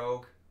dripping. Roguey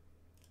rogue.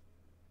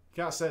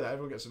 You can't say that.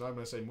 Everyone gets annoyed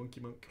when I say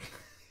monkey monk.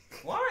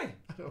 Why?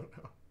 I don't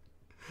know.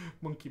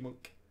 Monkey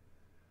monk.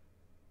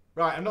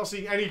 Right, I'm not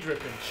seeing any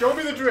dripping. Show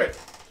me the drip.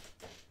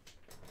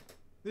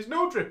 There's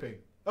no dripping.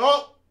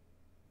 Oh!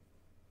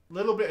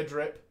 Little bit of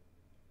drip.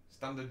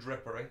 Standard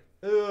drippery.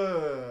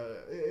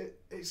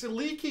 It's a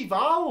leaky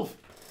valve.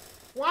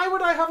 Why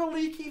would I have a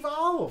leaky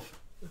valve?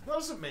 That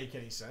doesn't make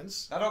any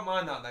sense. I don't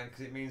mind that then,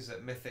 because it means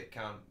that Mythic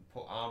can't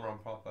put armor on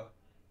proper.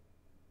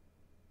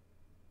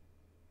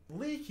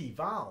 Leaky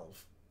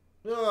valve.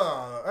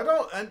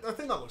 I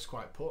think that looks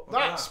quite put.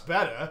 That's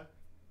better.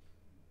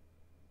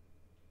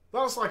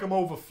 That's like I'm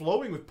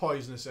overflowing with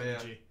poisonous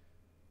energy.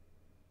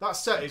 Yeah. That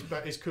set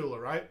is cooler,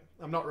 right?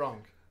 I'm not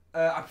wrong.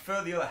 I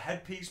prefer the other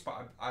headpiece,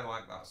 but I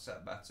like that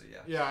set better,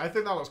 yeah. Yeah, I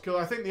think that looks cool.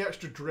 I think the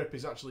extra drip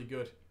is actually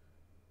good.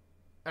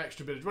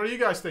 Extra bit. What do you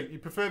guys think? You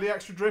prefer the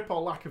extra drip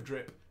or lack of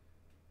drip?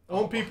 I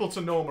want people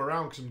to know I'm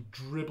around because I'm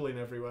dribbling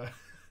everywhere.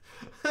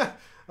 I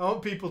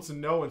want people to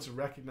know and to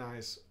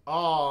recognise.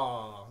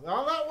 Oh,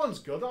 that one's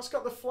good. That's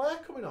got the flare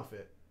coming off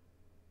it.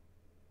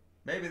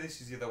 Maybe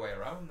this is the other way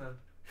around then.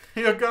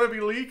 You're going to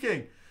be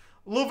leaking.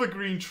 Love a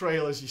green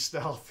trail as your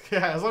stealth.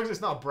 Yeah, as long as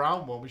it's not a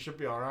brown one, we should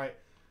be alright.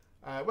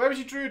 Where was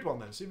your druid one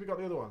then? See if we got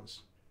the other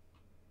ones.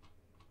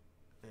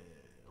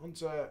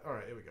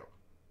 Alright, here we go.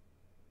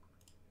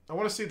 I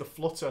want to see the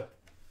flutter.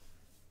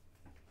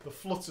 The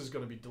flutter's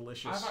going to be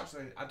delicious.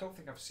 I don't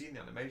think I've seen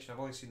the animation. I've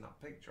only seen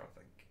that picture, I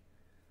think.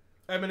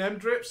 M&M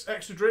drips,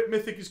 extra drip.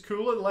 Mythic is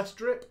cooler, less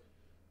drip.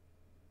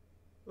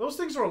 Those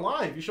things are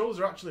alive. Your shoulders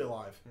are actually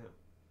alive. Yeah.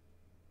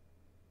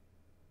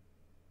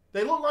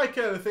 They look like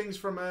the things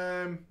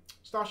from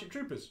Starship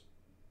Troopers.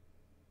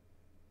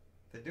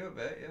 They do a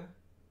bit, yeah.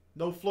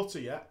 No flutter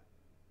yet.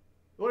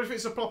 What if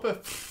it's a proper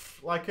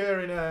like her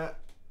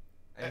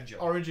in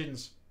Angel.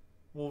 Origins?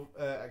 Well,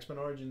 X-Men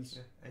Origins.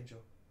 Yeah, Angel.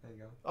 There you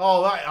go.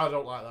 Oh, I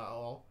don't like that at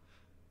all.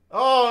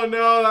 Oh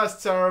no,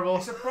 that's terrible.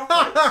 It's a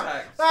proper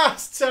insect.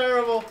 That's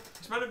terrible.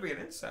 It's meant to be an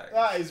insect.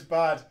 That is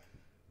bad.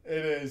 It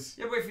is.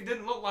 Yeah, but if it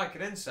didn't look like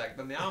an insect,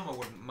 then the armour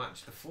wouldn't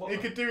match the flutter. It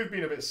could do with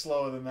being a bit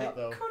slower than that,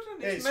 though. It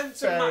couldn't. It's meant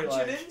to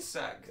match an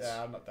insect.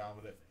 Yeah, I'm not down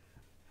with it.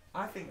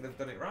 I think they've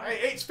done it right.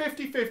 It's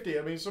 50-50.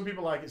 I mean, some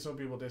people like it, some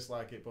people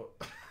dislike it, but...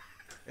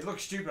 It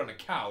looks stupid on a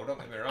cow, don't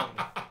get me wrong.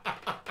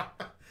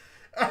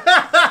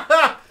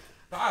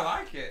 But I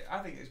like it. I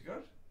think it's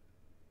good.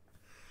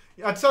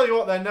 I tell you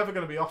what, they're never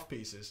going to be off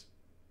pieces.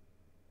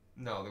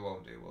 No, they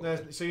won't do, will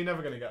they? So you're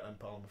never going to get them,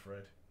 pal, I'm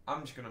afraid.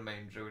 I'm just going to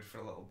main Druid for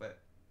a little bit.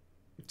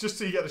 Just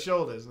so you get the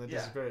shoulders and they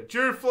disappear.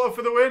 Druid Flutter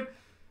for the win.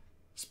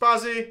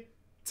 Spazzy.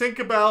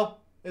 Tinkerbell.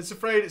 It's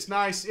afraid it's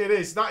nice. It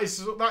is. That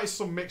is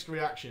some mixed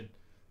reaction.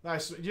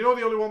 Nice. You know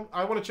the only one?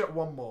 I want to check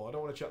one more. I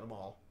don't want to check them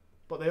all.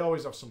 But they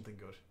always have something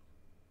good.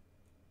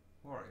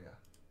 Warrior.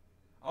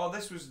 Oh,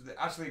 this was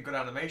actually a good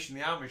animation.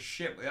 The armor's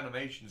shit, but the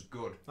animation's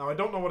good. Now, I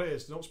don't know what it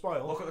is. Don't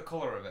spoil. Look at the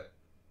colour of it.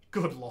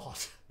 Good lord.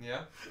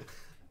 Yeah?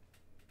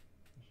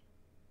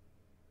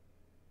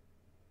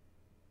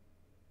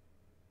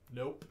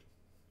 Nope.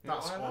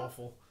 That's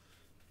awful.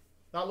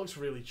 That looks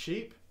really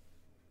cheap.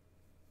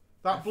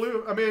 That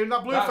blue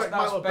effect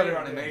might look better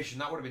animation.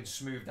 That would have been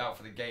smoothed out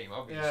for the game,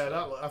 obviously.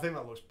 Yeah, I think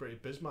that looks pretty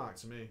Bismarck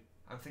to me.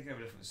 I'm thinking of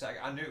a different set.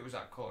 I knew it was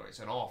that colour. It's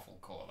an awful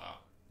colour, that.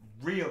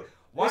 Real.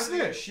 Why do they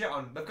get shit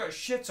on? They've got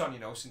shit on,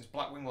 since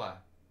Blackwing Lair.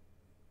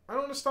 I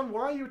don't understand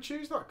why you would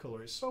choose that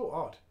colour. It's so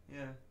odd.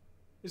 Yeah.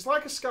 It's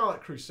like a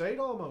Scarlet Crusade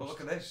almost. Well, look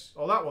at this.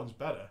 Oh, that one's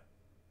better.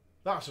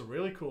 That's a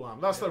really cool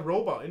arm. That's the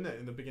robot, isn't it,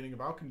 in the beginning of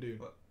Alcondune?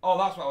 Oh,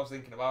 that's what I was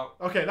thinking about.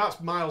 Okay, that's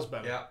miles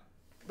better. Yeah.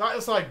 That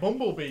is like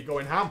Bumblebee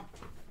going ham.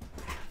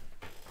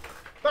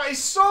 That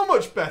is so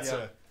much better.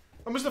 Yeah.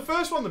 And was the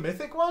first one the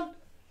mythic one?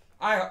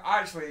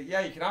 Actually,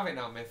 yeah, you can have it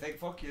now, Mythic.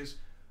 Fuck yous.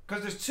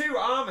 Because there's 2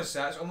 armor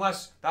sets,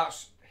 unless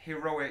that's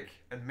heroic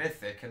and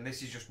mythic, and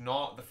this is just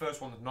not the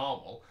first one's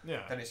normal.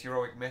 Yeah. Then it's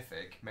heroic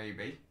mythic,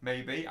 maybe.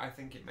 I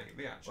think it may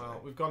be actually.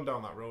 Well, we've gone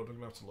down that road. We're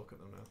gonna have to look at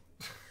them now.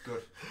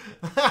 Good.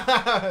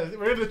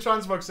 We're in the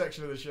transmog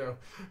section of the show.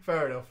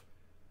 Fair enough.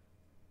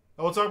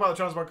 And we'll talk about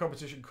the transmog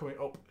competition coming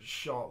up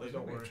shortly. There's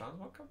Don't gonna worry. be a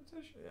transmog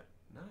competition. Yeah.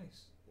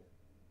 Nice.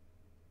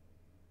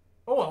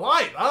 Oh, I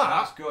like that.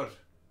 That's good.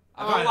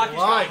 I don't like it's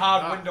got a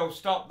hard window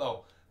stop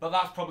though. But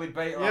that's probably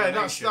beta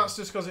animation. that's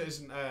just because it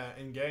isn't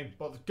in game.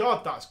 But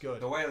God, that's good.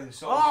 The whaling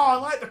sword. Oh, I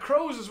like the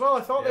crows as well.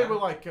 I thought they were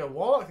like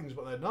warlock things,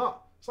 but they're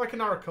not. It's like a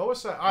Narakoa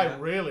set. I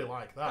really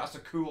like that. That's a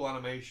cool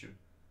animation.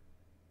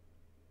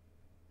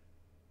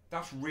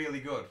 That's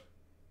really good.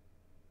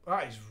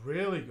 That is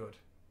really good.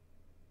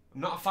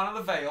 I'm not a fan of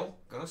the veil.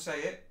 Gonna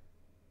say it.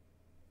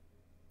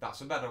 That's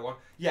a better one.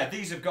 Yeah,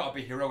 these have got to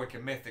be heroic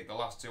and mythic. The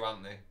last 2,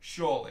 aren't they?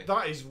 Surely.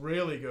 That is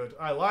really good.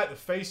 I like the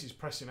faces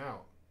pressing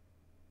out.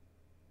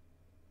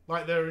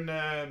 Like they're in.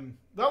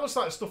 That looks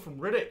like stuff from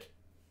Riddick.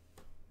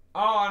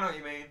 Oh, I know what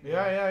you mean.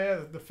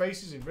 Yeah. The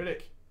faces in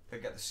Riddick. They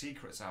get the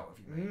secrets out of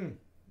you, mate.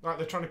 Like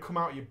they're trying to come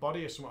out of your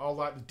body or something. Or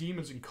like the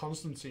demons in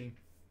Constantine.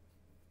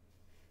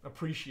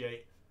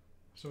 Appreciate.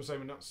 So I'm saying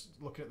we're not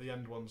looking at the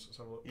end ones. Let's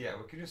have a look. Yeah,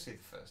 we could just see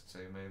the first 2,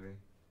 maybe.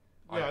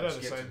 Yeah, they're the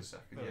skip to same. the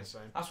second, They're the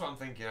same. That's what I'm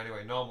thinking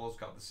anyway. Normal's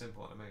got the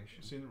simple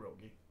animation. Seen the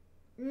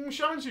roguey.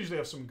 Shamans usually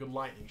have some good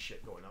lightning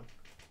shit going on.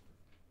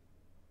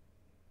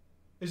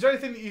 Is there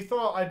anything that you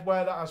thought I'd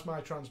wear that as my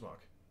transmog?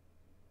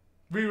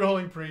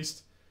 Rerolling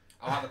priest.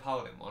 I like the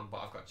paladin one, but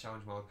I've got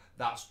challenge mode.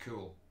 That's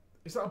cool.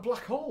 Is that a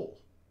black hole?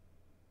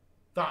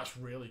 That's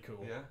really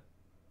cool. Yeah.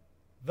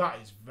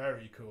 That is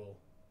very cool.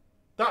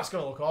 That's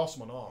going to look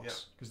awesome on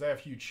orcs. Because they have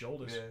huge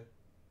shoulders. Yeah,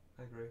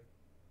 I agree.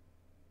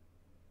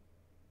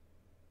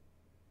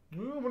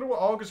 Ooh, I wonder what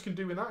augurs can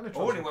do in that in a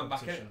transmog Only went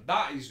back in.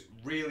 That is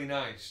really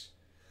nice.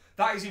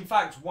 That is, in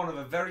fact, one of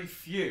the very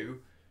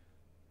few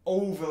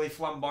overly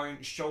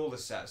flamboyant shoulder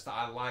sets that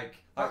I like.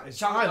 I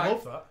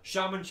love that.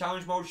 Shaman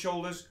challenge mode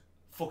shoulders,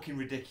 fucking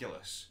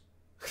ridiculous.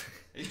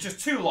 It's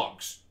just 2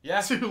 logs.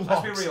 Yeah? 2 logs.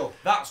 Let's be real.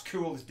 That's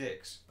cool as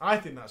dicks. I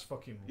think that's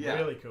fucking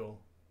really cool.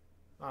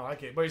 I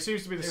like it. But it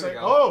seems to be the same.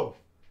 Oh!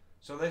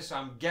 So this,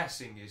 I'm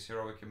guessing, is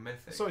heroic and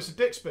mythic. So it's a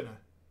dick spinner.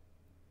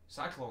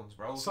 Cyclones,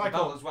 bro.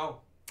 Cyclone as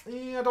well.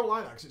 Yeah, I don't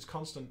like that because it's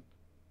constant.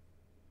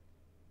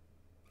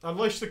 I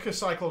wish the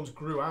cyclones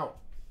grew out.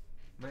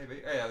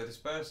 Maybe. Yeah, they're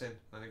dispersing.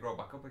 Then they grow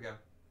back up again.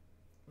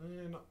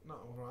 Yeah,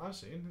 not what I've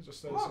seen. It just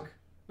stays Look.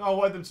 No, I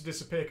wanted them to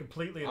disappear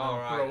completely and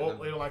then grow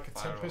up then like a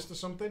fire tempest or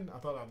something. I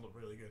thought that'd look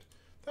really good.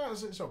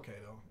 It's okay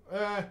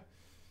though.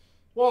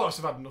 Warlocks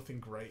have had nothing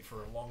great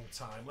for a long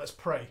time. Let's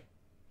pray.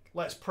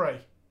 Let's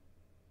pray.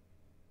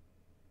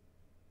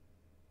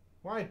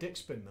 Why a dick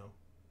spin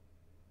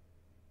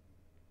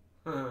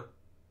though?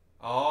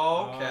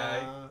 Okay.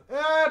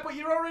 But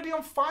you're already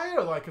on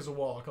fire, like, as a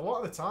warlock, a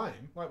lot of the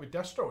time. Like with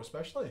Destro,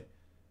 especially.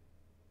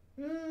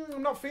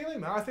 I'm not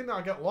feeling that. I think that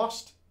I get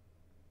lost.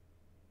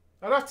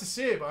 I'd have to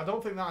see it, but I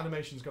don't think that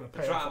animation's going to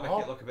pay They're off trying to at make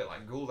all. it look a bit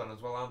like Gul'dan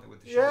as well, aren't they,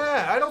 with the Yeah,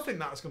 shoulders? I don't think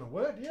that's going to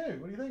work, do you?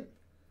 What do you think?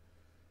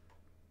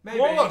 Maybe.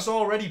 Warlocks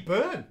already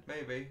burn.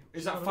 Maybe.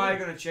 Is that fire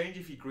going to change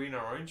if you're green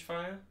or orange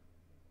fire?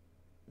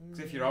 Because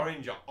if you're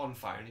orange, you're on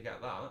fire and you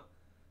get that.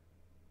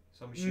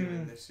 So I'm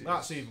assuming this is...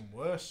 That's even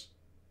worse.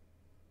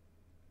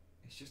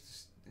 It's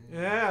just...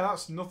 Yeah,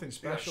 that's nothing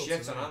They got special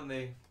shit to on, me. haven't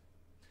they?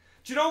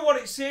 Do you know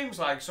what it seems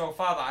like so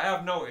far that I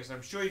have noticed, and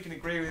I'm sure you can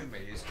agree with me,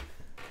 is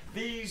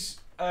these,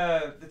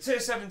 the tier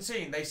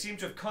 17, they seem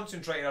to have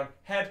concentrated on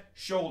head,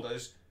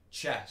 shoulders,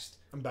 chest.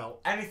 And belt.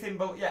 Anything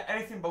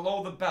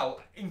below the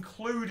belt,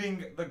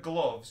 including the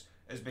gloves,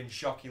 has been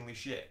shockingly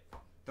shit.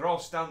 They're all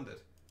standard.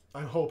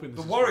 I'm hoping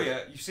The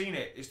warrior, you've seen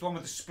it, it's the one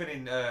with the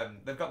spinning,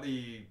 they've got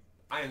the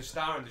iron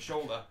star in the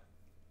shoulder.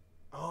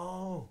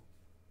 Oh.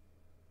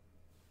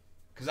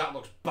 Because that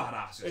looks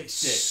badass. It's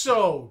sick.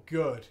 so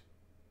good.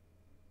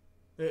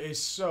 It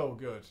is so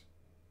good.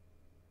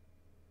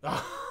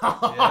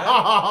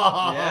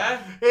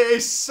 Yeah? It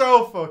is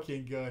so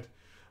fucking good.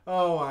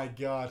 Oh my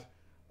god.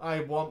 I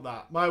want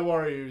that. My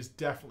warrior is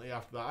definitely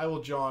after that. I will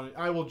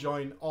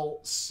join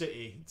Alt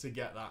City to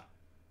get that.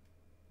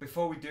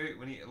 Before we do it,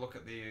 we need to look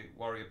at the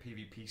warrior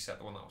PvP set,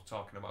 the one that I was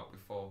talking about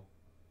before.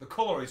 The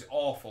colour is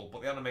awful,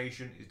 but the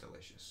animation is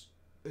delicious.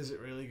 Is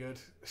it really good?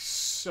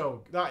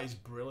 So that is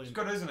brilliant. It's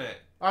good, isn't it?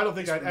 I don't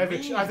think I'd ever.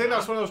 mean, I think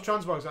that's one of those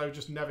transmogs I would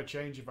just never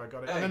change if I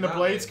got it. Yeah, And then the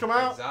exactly, blades come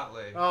out.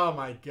 Exactly. Oh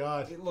my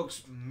god. It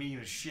looks mean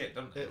as shit,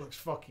 doesn't it? It looks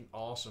fucking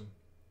awesome.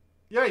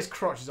 Yeah, his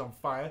crotch is on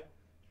fire.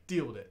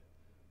 Deal with it.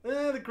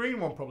 The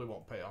green one probably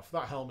won't pay off.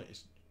 That helmet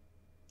is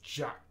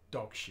jack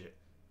dog shit.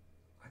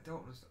 I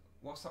don't understand.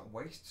 What's that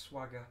waist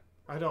swagger?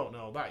 I don't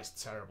know. That is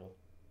terrible.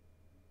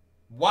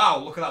 Wow,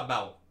 look at that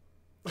belt.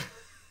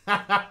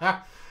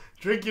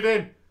 Drink it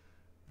in.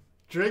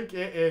 Drink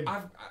it in.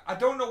 I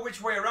don't know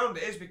which way around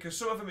it is, because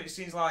some of them it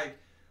seems like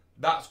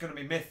that's going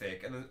to be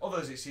mythic, and then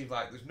others it seems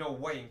like there's no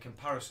way in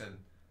comparison.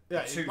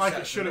 Yeah, two like it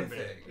sets shouldn't of be.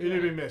 mythic. It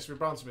would be missed. We're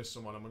bound to miss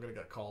someone and we're going to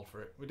get called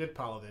for it. We did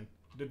Paladin.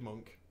 We did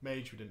monk.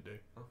 Mage we didn't do.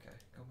 Okay,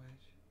 go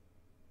mage.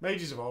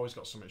 Mages have always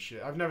got some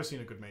shit. I've never seen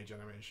a good mage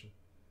animation.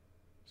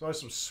 There's always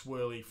some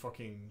swirly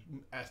fucking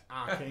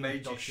arcane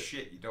Mage dog is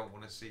shit. You don't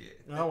want to see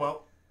it. Oh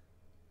well.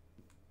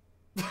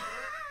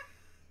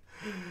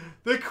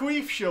 The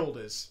queef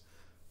shoulders.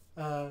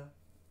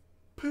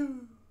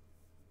 Poo.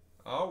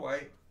 Oh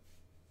wait.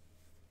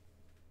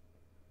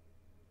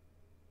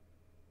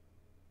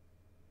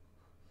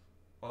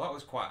 Well, that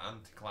was quite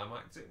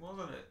anticlimactic,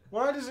 wasn't it?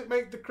 Why does it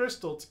make the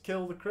crystal to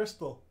kill the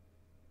crystal?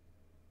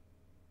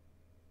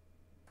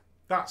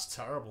 That's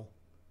terrible.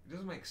 It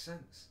doesn't make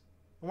sense.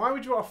 Why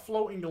would you have a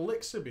floating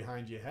elixir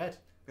behind your head?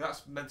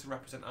 That's meant to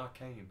represent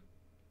arcane.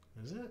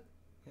 Is it?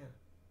 Yeah.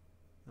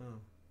 Oh.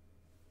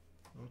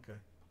 Okay.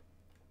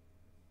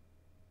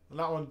 And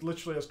that one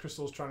literally has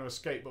crystals trying to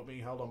escape but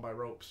being held on by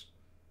ropes.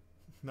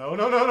 No,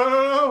 no, no, no,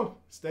 no, no!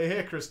 Stay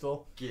here,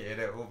 Crystal. Get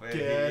over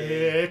Get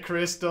here,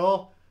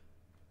 Crystal.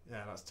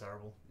 Yeah, that's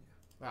terrible.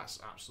 That's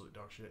absolute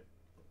dog shit.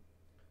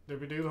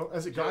 Did we do?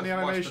 Has it got any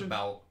animation?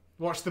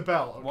 Watch the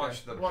belt.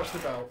 Watch the belt. Okay. Watch the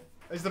belt.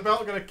 Is the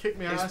belt gonna kick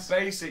me It's ass?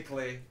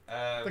 basically.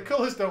 The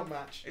colours don't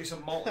match. It's a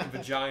molten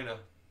vagina.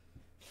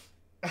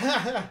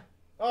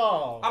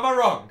 Oh. Am I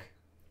wrong?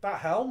 That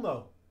helm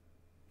though.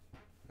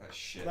 That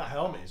shit. That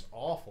helmet is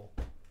awful.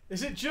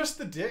 Is it just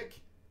the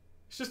dick?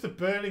 It's just a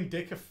burning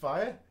dick of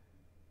fire.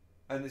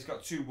 And it's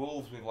got two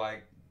wolves with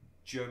like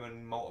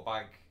German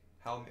motorbike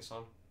helmets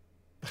on.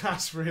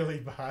 That's really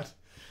bad.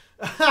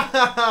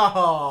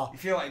 You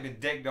feel like you've been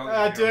digged, don't you?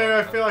 I do.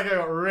 I feel like I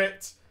got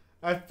ripped.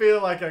 I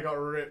feel like I got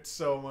ripped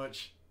so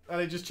much.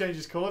 And it just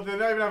changes colour. They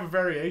don't even have a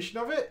variation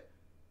of it.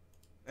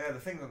 Yeah, the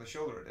things on the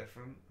shoulder are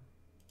different.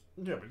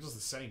 Yeah, but it does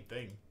the same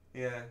thing.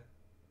 Yeah.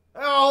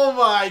 Oh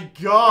my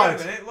god!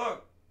 Wait a minute,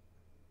 look.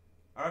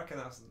 I reckon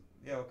that's...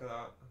 Yeah, look at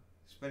that.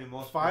 Spinning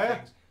more Fire?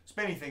 things.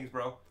 Spinny things,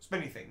 bro.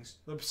 Spinny things.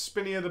 The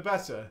spinnier the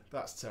better.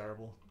 That's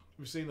terrible.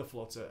 We've seen the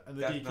flutter. And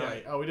the Death DK.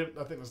 Knight. Oh, we didn't...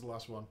 I think that's the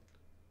last one.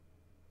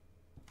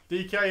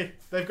 DK.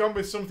 They've gone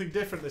with something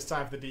different this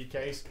time for the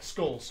DKs.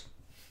 Skulls.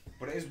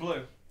 But it is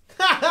blue.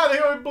 They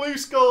go with blue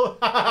skull.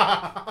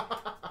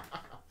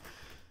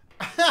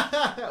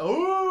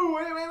 Ooh,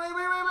 wait.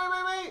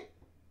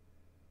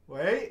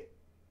 Wait.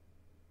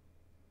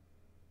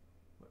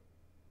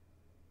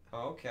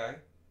 Okay.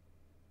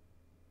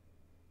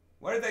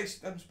 Where did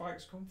them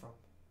spikes come from?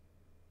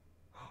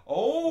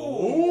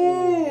 Oh!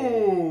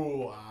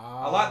 Ooh.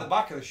 I like the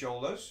back of the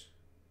shoulders.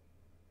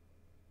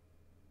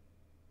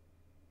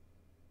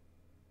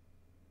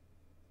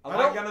 I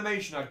like the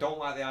animation, I don't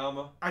like the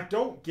armour. I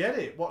don't get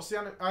it. What's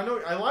the I know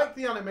I like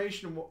the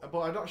animation, but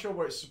I'm not sure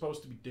what it's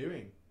supposed to be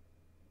doing.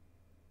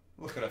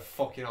 Look at her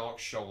fucking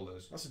orc's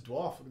shoulders. That's a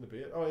dwarf. Look at the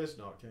beard. Oh, it is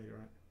an orc. Yeah, you're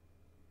right.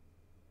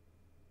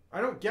 I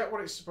don't get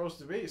what it's supposed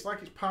to be. It's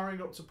like it's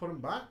powering up to put him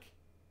back.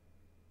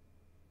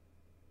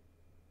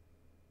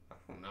 I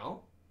don't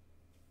know.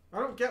 I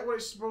don't get what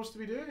it's supposed to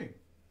be doing.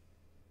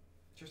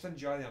 Just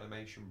enjoy the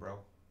animation, bro.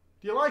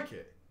 Do you like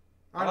it?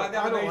 I like the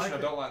animation, I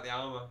it. don't like the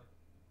armour.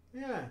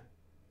 Yeah.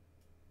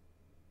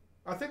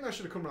 I think that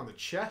should have come around the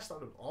chest. That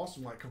would have been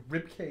awesome, like a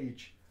rib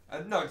cage.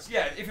 No, it's,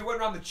 yeah, if it went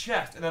around the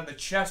chest and then the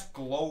chest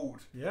glowed.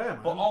 Yeah, man.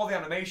 But all the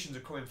animations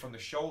are coming from the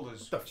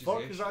shoulders. What the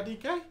fuck? Is that a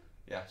DK?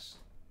 Yes.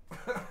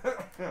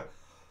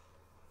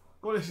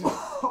 What is this?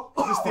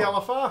 Is this the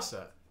LFR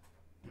set?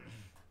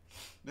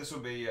 This will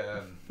be.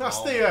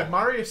 That's the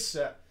Marius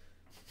set.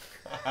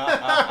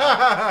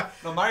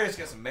 No, Marius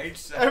gets a mage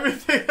set.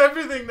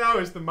 Everything now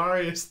is the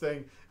Marius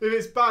thing. If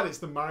it's bad, it's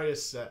the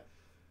Marius set.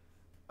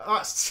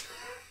 That's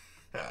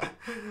that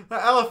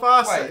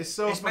LFR set is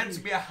so. It's meant to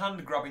be a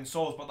hand grabbing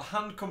souls, but the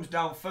hand comes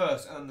down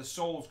first, and then the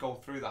souls go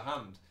through the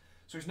hand.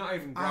 So it's not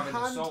even grabbing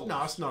the souls.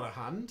 No, it's not a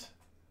hand.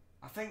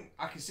 I think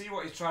I can see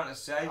what he's trying to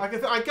say. I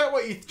get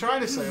what you're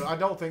trying to say. But I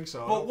don't think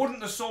so. But wouldn't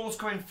the souls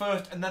come in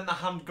first, and then the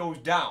hand goes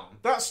down?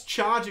 That's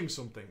charging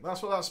something.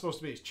 That's what that's supposed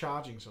to be. It's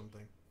charging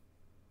something.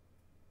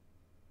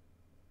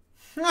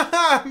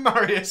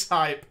 Marius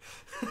hype.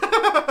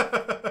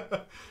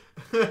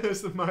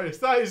 It's the Marius.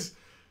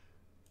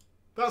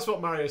 That's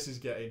what Marius is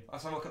getting.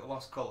 Let's have a look at the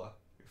last colour,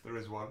 if there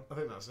is one. I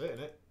think that's it,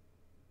 isn't it?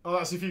 Oh,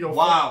 that's if you go.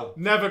 Wow.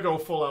 Never go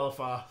full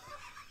LFR.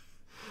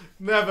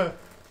 Never.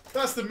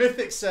 That's the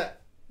mythic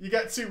set. You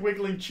get 2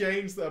 wiggling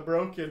chains that are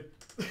broken.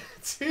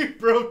 2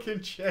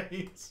 broken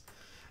chains.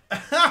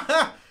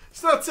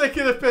 Stop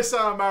taking the piss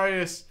out of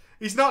Marius.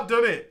 He's not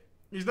done it.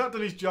 He's not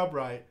done his job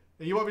right.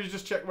 And you want me to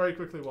just check very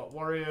quickly what?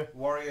 Warrior.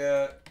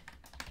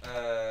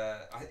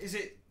 Is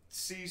it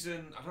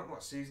season? I don't know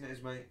what season it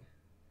is, mate.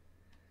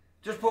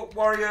 Just put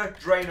Warrior,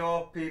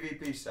 Draenor,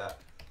 PvP set.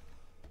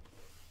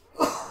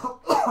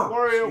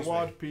 Warrior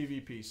WOD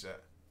PvP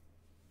set.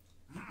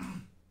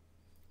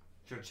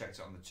 Should have checked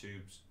it on the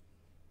tubes.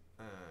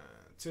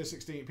 Tier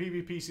 16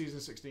 PvP season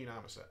 16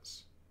 armor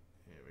sets.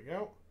 Here we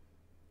go.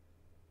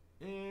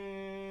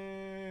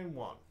 In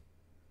 1.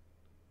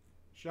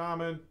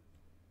 Shaman.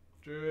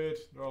 Druid.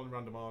 They're all in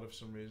random order for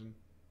some reason.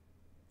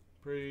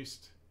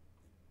 Priest.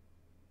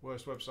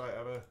 Worst website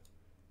ever.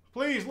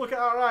 Please look at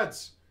our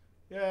ads.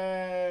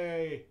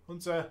 Yay.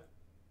 Hunter.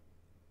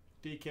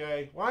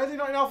 DK. Why are they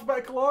not in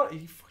alphabetical order? Are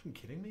you fucking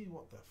kidding me?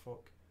 What the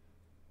fuck?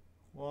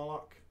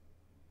 Warlock.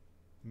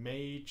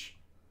 Mage.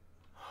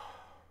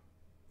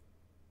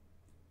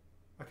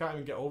 I can't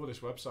even get over this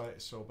website.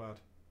 It's so bad.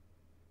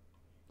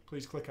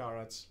 Please click our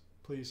ads.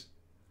 Please.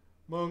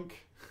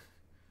 Monk.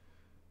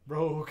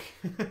 Rogue.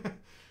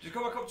 Just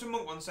go back up to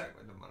Monk 1 sec.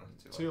 It doesn't matter.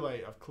 Too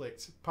late. I've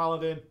clicked.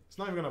 Paladin. It's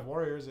not even going to have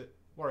Warrior, is it?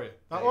 Warrior.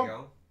 That there one? You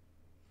go.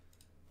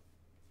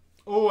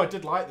 Oh, I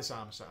did like this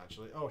armor set,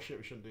 actually. Oh, shit.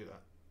 We shouldn't do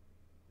that.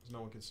 Because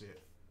no one can see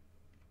it.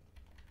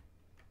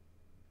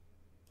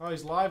 Oh,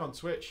 he's live on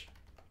Twitch.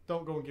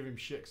 Don't go and give him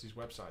shit because his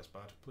website's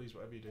bad. Please,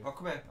 whatever you do. Oh,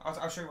 come here.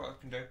 I'll show you what I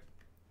can do.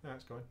 Yeah,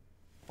 it's going.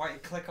 Why don't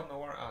you click on the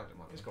warrant? Oh, don't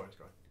matter. It's going, it's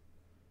going.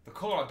 The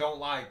colour I don't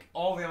like.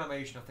 All the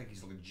animation I think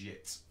is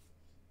legit.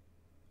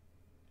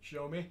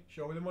 Show me.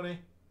 Show me the money.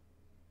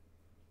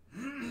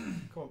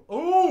 Come on.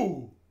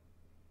 Ooh!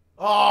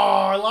 Oh,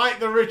 I like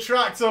the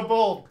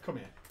retractable. Come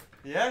here.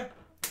 Yeah?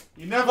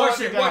 You never watch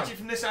let it. me down. Watch it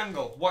from this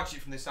angle. Watch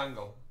it from this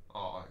angle.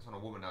 Oh, it's on a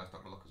woman now. It's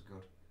not going to look as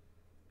good.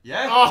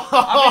 Yeah? Oh.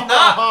 Having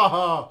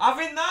that.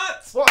 Having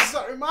that. What does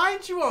that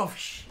remind you of?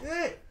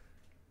 Shit.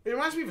 It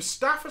reminds me of a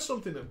staff or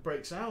something that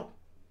breaks out.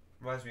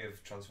 Reminds me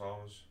of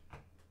Transformers.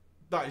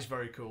 That is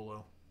very cool,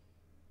 though.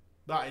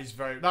 That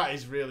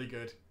is really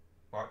good.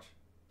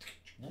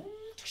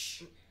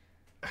 Watch.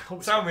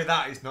 Tell me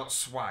that is not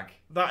swag.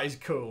 That is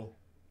cool.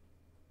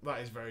 That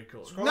is very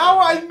cool. Scroll now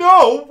down, I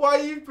know why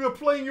you were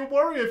playing your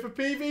warrior for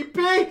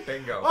PvP.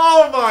 Bingo.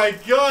 Oh my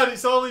god,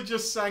 it's only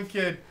just sank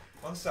in.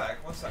 One sec.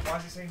 Why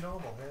does it say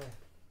normal here?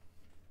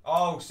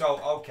 Oh,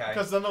 so, okay.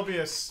 Because then there'll be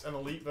an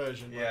elite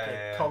version, Yeah, like a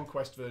yeah.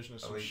 conquest version or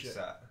some Elite shit.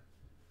 set.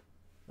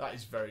 That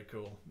is very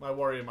cool. My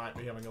warrior might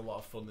be having a lot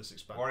of fun this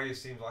expansion. Warrior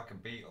seems like a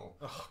beetle.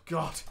 Oh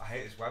god. I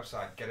hate this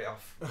website. Get it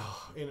off.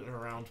 Oh, in and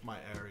around my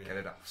area. Get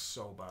it off.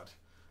 So bad.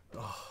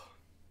 Oh.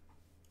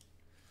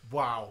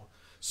 Wow.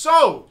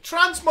 So,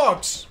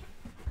 transmogs.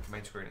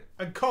 Main screen it.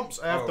 And comps,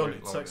 I have Oh, done right, it.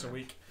 It loaded takes a it.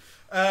 week.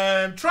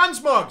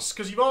 Transmogs,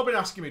 because you've all been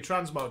asking me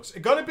transmogs. It's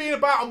going to be in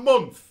about a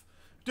month.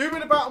 Do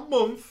in about a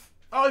month.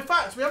 Oh, in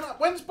fact, we haven't.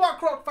 When's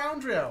Blackrock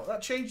Foundry out?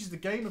 That changes the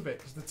game a bit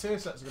because the tier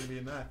sets are going to be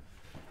in there.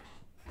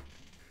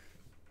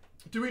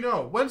 Do we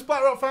know? When's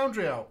Blackrock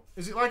Foundry out?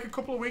 Is it like a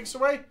couple of weeks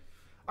away?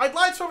 I'd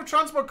like to have a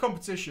transmog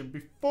competition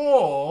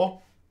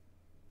before.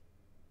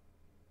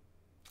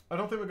 I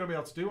don't think we're going to be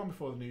able to do one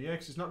before the new year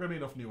because there's not going to be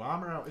enough new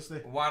armor out, is there?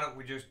 Why don't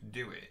we just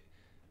do it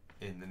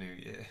in the new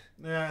year?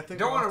 Yeah, I think You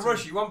don't we'll want have to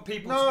rush. You want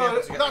people to be No,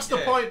 able to get that's the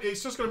gear. point.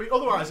 It's just going to be.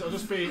 Otherwise, it'll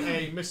just be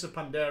a Mr.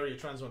 Pandaria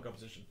transmog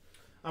competition.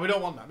 And we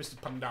don't want that, Mr.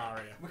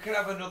 Pandaria. We could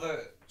have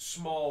another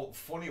small,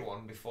 funny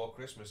one before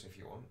Christmas if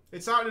you want.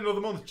 It's out in another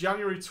month,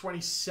 January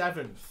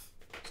 27th.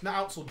 It's not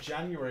out till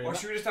January. Or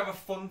should we just have a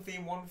fun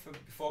theme one for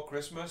before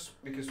Christmas?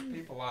 Because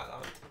people like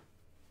that.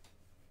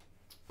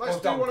 Let's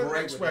Goes do down one at the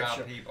great next with web the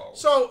show. RP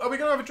balls. So, are we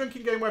going to have a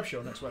drinking game web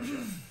show next web show?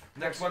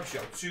 Next web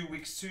show, 2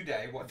 weeks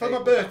today. What For date my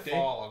would that birthday.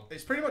 fall on?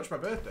 It's pretty much my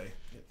birthday.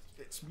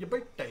 It's your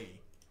birthday.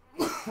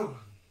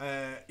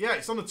 Yeah,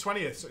 it's on the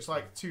 20th, so it's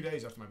like 2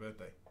 days after my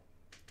birthday.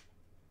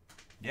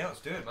 Yeah,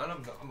 let's do it, man. I'm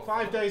up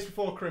 5 for that. days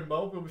before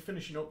Crimbo, we'll be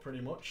finishing up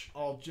pretty much.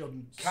 All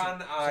done.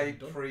 Can I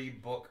done.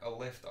 pre-book a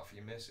lift off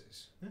your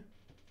missus? Yeah.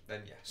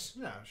 Then yes.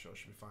 Yeah, I'm sure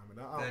she'll be fine with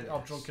that. Then I'll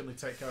yes. drunkenly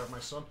take care of my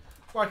son,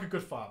 like a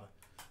good father,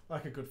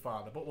 like a good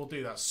father. But we'll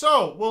do that.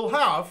 So we'll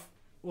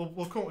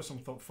come up with some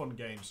fun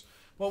games.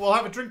 But we'll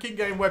have a drinking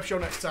game web show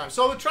next time.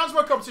 So the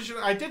transfer competition,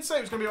 I did say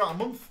it was going to be about a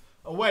month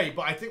away,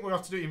 but I think we'll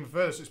have to do it even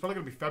further. So it's probably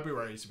going to be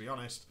February, to be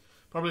honest.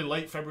 Probably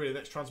late February, the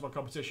next transfer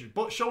competition.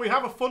 But shall we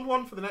have a fun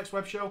one for the next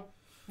web show?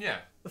 Yeah.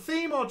 A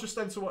theme, or just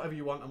enter whatever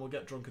you want, and we'll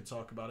get drunk and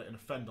talk about it and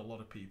offend a lot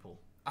of people.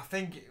 I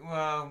think,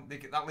 well,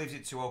 that leaves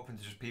it too open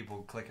to just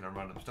people clicking on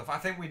random stuff. I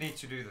think we need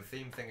to do the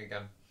theme thing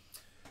again.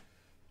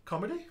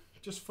 Comedy?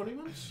 Just funny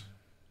ones?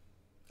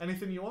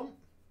 Anything you want?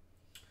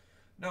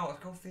 No, let's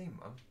go theme,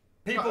 man.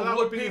 That People would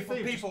look. be a People.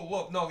 theme, People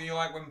look. No, you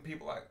like when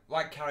people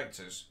like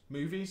characters.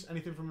 Movies?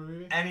 Anything from a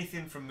movie?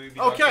 Anything from movies.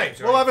 Okay,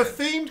 games or we'll have a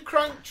anything.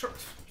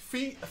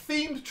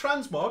 themed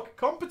transmog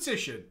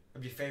competition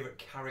Of your favourite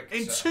character.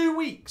 in 2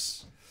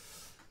 weeks.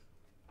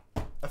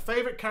 A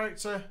favourite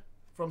character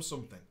from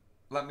something.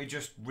 Let me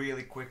just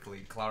really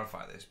quickly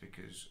clarify this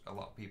because a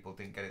lot of people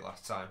didn't get it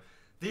last time.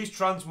 These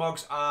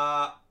transmogs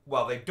are,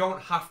 well, they don't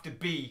have to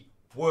be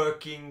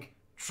working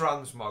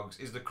transmogs,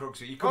 is the crux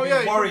of it. You could be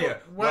a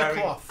warrior wear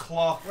wearing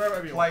cloth, Wear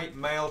whatever you plate,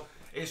 mail.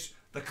 It's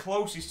the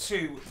closest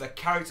to the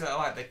character that I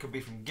like. They could be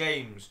from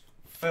games,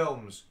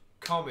 films,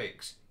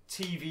 comics,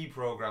 TV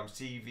programs,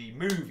 TV,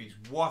 movies,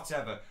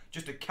 whatever.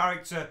 Just a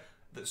character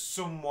that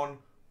someone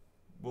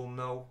will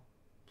know,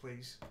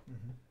 please.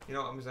 You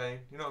know what I'm saying?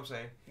 You know what I'm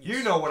saying?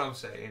 You know what I'm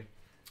saying.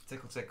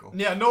 Tickle, tickle.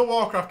 Yeah, no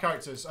Warcraft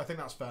characters. I think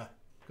that's fair.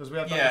 Because we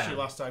had that Yeah. issue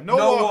last time. No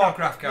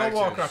Warcraft characters. No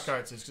Warcraft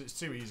characters, because it's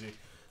too easy,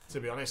 to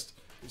be honest.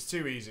 It's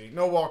too easy.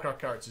 No Warcraft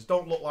characters.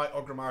 Don't look like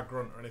Ogrimmar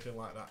Grunt or anything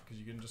like that, because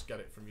you can just get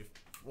it from your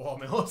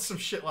warming or some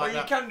shit like Well,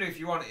 that. you can do if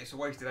you want it. It's a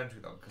wasted entry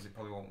though, because it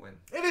probably won't win.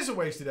 It is a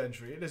wasted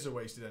entry. It is a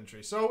wasted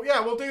entry. So, yeah,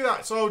 we'll do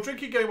that. So,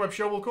 Drinking Game Web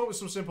Show, we'll come up with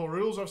some simple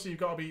rules. Obviously, you've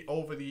got to be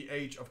over the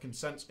age of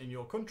consent in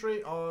your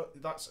country, or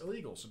that's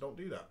illegal, so don't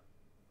do that.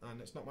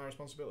 And it's not my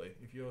responsibility.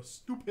 If you're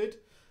stupid,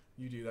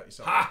 you do that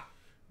yourself. Ha!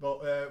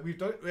 But we've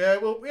done.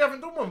 Well, we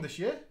haven't done one this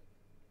year,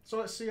 so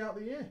let's see out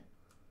the year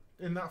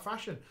in that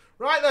fashion.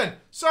 Right then.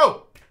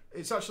 So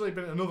it's actually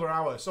been another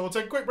hour. So we'll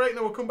take a quick break, and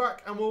then we'll come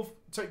back and we'll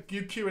take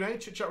you Q&A,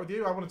 chit chat with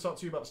you. I want to talk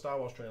to you about the Star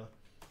Wars trailer.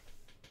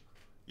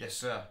 Yes,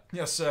 sir.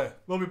 Yes, sir.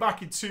 We'll be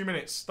back in 2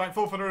 minutes.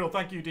 Thankful for the rule.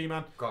 Thank you,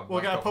 D-Man.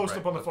 We'll get a post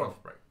up on the forum.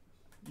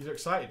 You're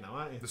excited now,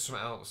 aren't you? There's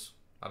something else.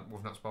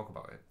 We've not spoke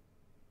about it.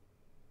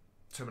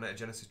 Terminator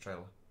Genesis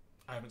trailer.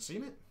 I haven't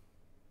seen it.